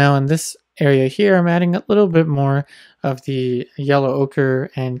 So now in this area here, I'm adding a little bit more of the yellow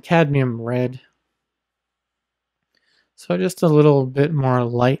ochre and cadmium red. So just a little bit more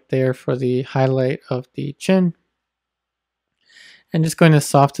light there for the highlight of the chin. And just going to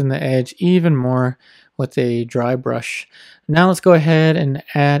soften the edge even more with a dry brush. Now let's go ahead and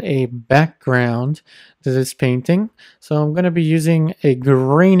add a background to this painting. So I'm going to be using a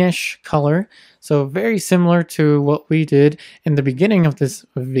greenish color. So very similar to what we did in the beginning of this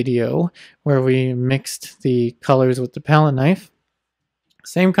video where we mixed the colors with the palette knife.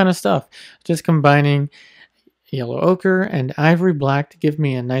 Same kind of stuff, just combining yellow ochre and ivory black to give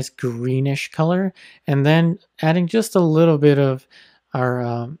me a nice greenish color, and then adding just a little bit of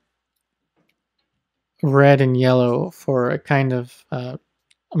our red and yellow for a kind of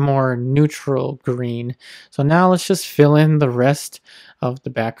more neutral green. So now let's just fill in the rest of the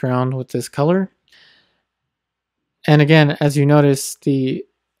background with this color. And again, as you notice, the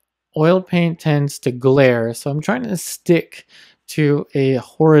oil paint tends to glare, so I'm trying to stick to a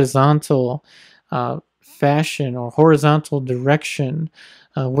horizontal fashion or horizontal direction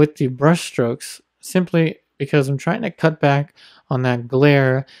with the brush strokes, simply because I'm trying to cut back on that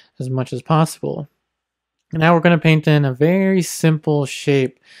glare as much as possible. And now we're going to paint in a very simple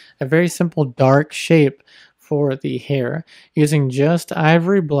shape, a very simple dark shape for the hair, using just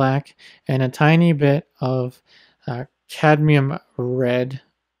ivory black and a tiny bit of cadmium red.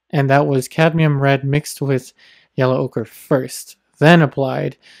 And that was cadmium red mixed with yellow ochre first, then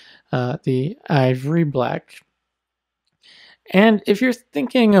applied the ivory black. And if you're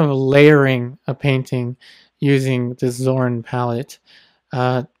thinking of layering a painting using the Zorn palette,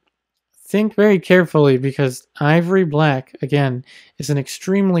 think very carefully, because ivory black, again, is an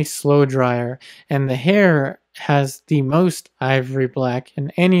extremely slow dryer, and the hair has the most ivory black in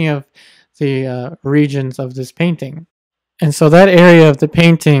any of the regions of this painting. And so that area of the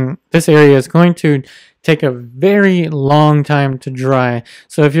painting, this area is going to take a very long time to dry.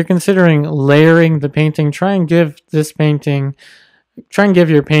 So if you're considering layering the painting, try and give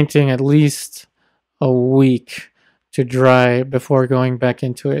your painting at least a week to dry before going back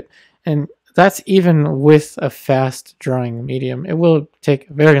into it. And that's even with a fast drying medium. It will take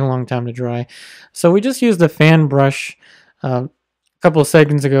a very long time to dry. So we just used the fan brush a couple of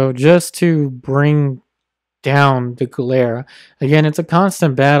seconds ago just to bring down the glare. Again, it's a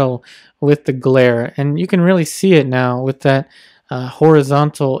constant battle with the glare, and you can really see it now with that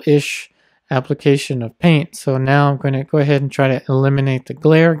horizontal-ish application of paint. So now I'm going to go ahead and try to eliminate the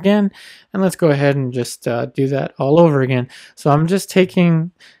glare again, and let's go ahead and just do that all over again. So I'm just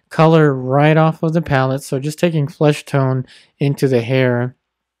taking color right off of the palette, so just taking flesh tone into the hair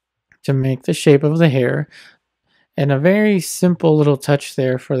to make the shape of the hair, and a very simple little touch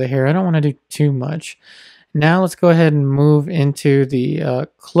there for the hair. I don't want to do too much. Now let's go ahead and move into the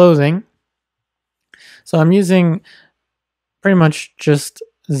clothing. So I'm using pretty much just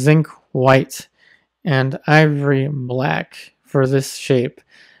zinc white and ivory black for this shape.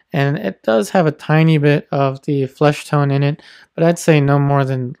 And it does have a tiny bit of the flesh tone in it, but I'd say no more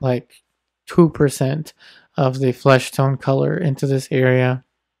than like 2% of the flesh tone color into this area.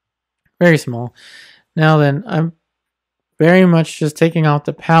 Very small. Now then, I'm very much just taking out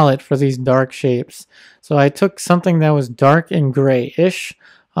the palette for these dark shapes. So I took something that was dark and gray-ish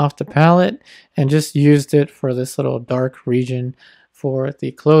off the palette and just used it for this little dark region for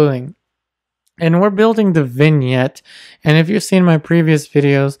the clothing. And we're building the vignette. And if you've seen my previous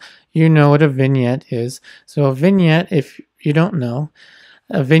videos, you know what a vignette is. So a vignette, if you don't know,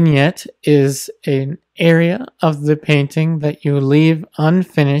 a vignette is an area of the painting that you leave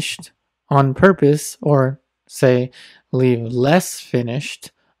unfinished on purpose, or say leave less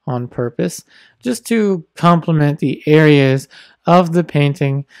finished on purpose, just to complement the areas of the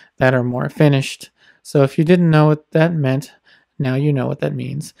painting that are more finished. So if you didn't know what that meant, now you know what that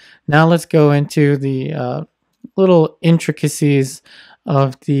means. Now let's go into the little intricacies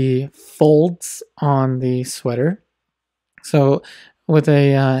of the folds on the sweater. So with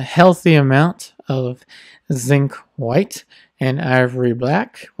a healthy amount of zinc white and ivory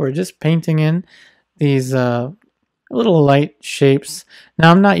black, we're just painting in these little light shapes. Now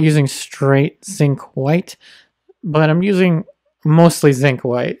I'm not using straight zinc white, but I'm using mostly zinc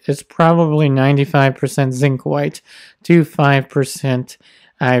white. It's probably 95% zinc white to 5%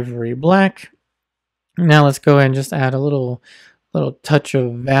 ivory black. Now let's go ahead and just add a little touch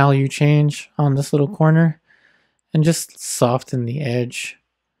of value change on this little corner and just soften the edge.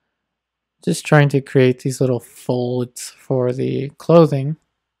 Just trying to create these little folds for the clothing.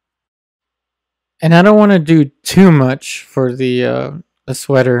 And I don't want to do too much for the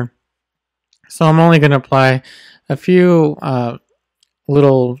sweater, so I'm only going to apply a few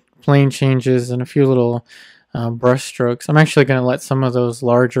little plane changes and a few little brush strokes. I'm actually going to let some of those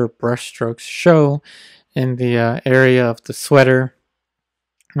larger brush strokes show in the area of the sweater,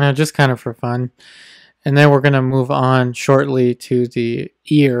 just kind of for fun. And then we're going to move on shortly to the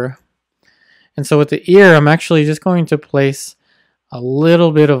ear. And so with the ear, I'm actually just going to place a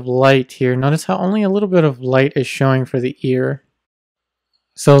little bit of light here. Notice how only a little bit of light is showing for the ear.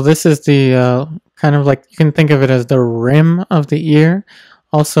 So this is the kind of like, you can think of it as the rim of the ear,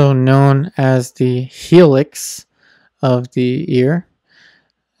 also known as the helix of the ear.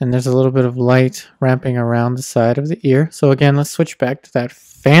 And there's a little bit of light ramping around the side of the ear. So again, let's switch back to that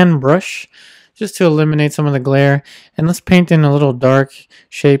fan brush just to eliminate some of the glare. And let's paint in a little dark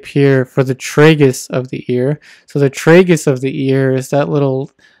shape here for the tragus of the ear. So the tragus of the ear is that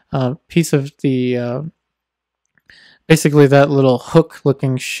little piece of the, basically that little hook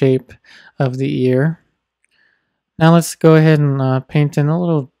looking shape of the ear. Now let's go ahead and paint in a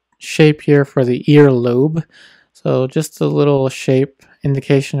little shape here for the earlobe. So just a little shape,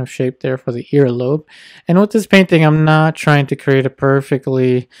 indication of shape there for the earlobe. And with this painting, I'm not trying to create a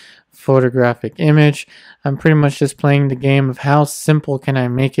perfectly photographic image. I'm pretty much just playing the game of how simple can I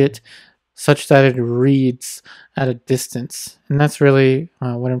make it such that it reads at a distance. And that's really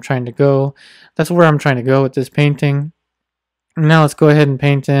what I'm trying to go. That's where I'm trying to go with this painting. Now let's go ahead and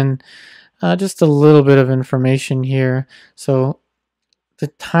paint in just a little bit of information here. So the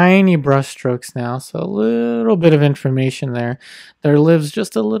tiny brush strokes now, so a little bit of information there. There lives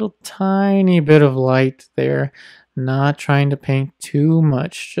just a little tiny bit of light there. Not trying to paint too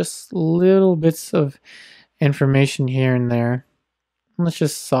much, just little bits of information here and there. Let's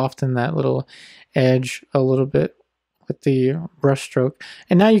just soften that little edge a little bit with the brush stroke.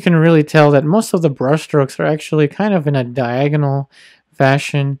 And now you can really tell that most of the brush strokes are actually kind of in a diagonal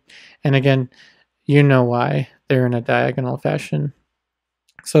fashion. And again, you know why they're in a diagonal fashion.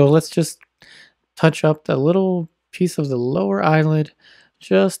 So let's just touch up the little piece of the lower eyelid,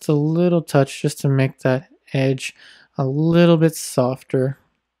 just a little touch, just to make that edge a little bit softer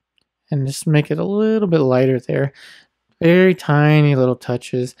and just make it a little bit lighter there. Very tiny little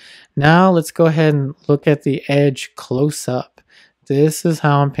touches. Now let's go ahead and look at the edge close up. This is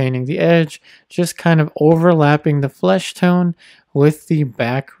how I'm painting the edge, just kind of overlapping the flesh tone with the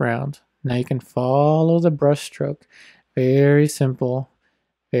background. Now you can follow the brush stroke. Very simple,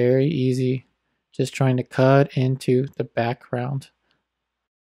 very easy. Just trying to cut into the background.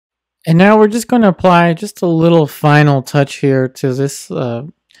 And now we're just going to apply just a little final touch here to this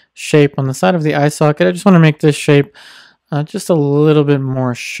shape on the side of the eye socket. I just want to make this shape just a little bit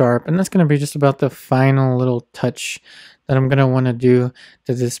more sharp. And that's going to be just about the final little touch that I'm going to want to do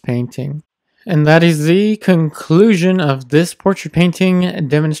to this painting. And that is the conclusion of this portrait painting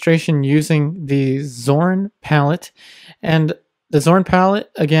demonstration using the Zorn palette. And the Zorn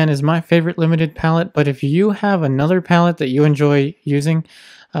palette, again, is my favorite limited palette, but if you have another palette that you enjoy using,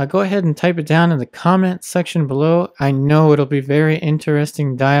 go ahead and type it down in the comment section below. I know it'll be very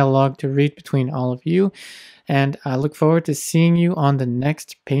interesting dialogue to read between all of you, and I look forward to seeing you on the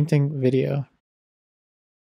next painting video.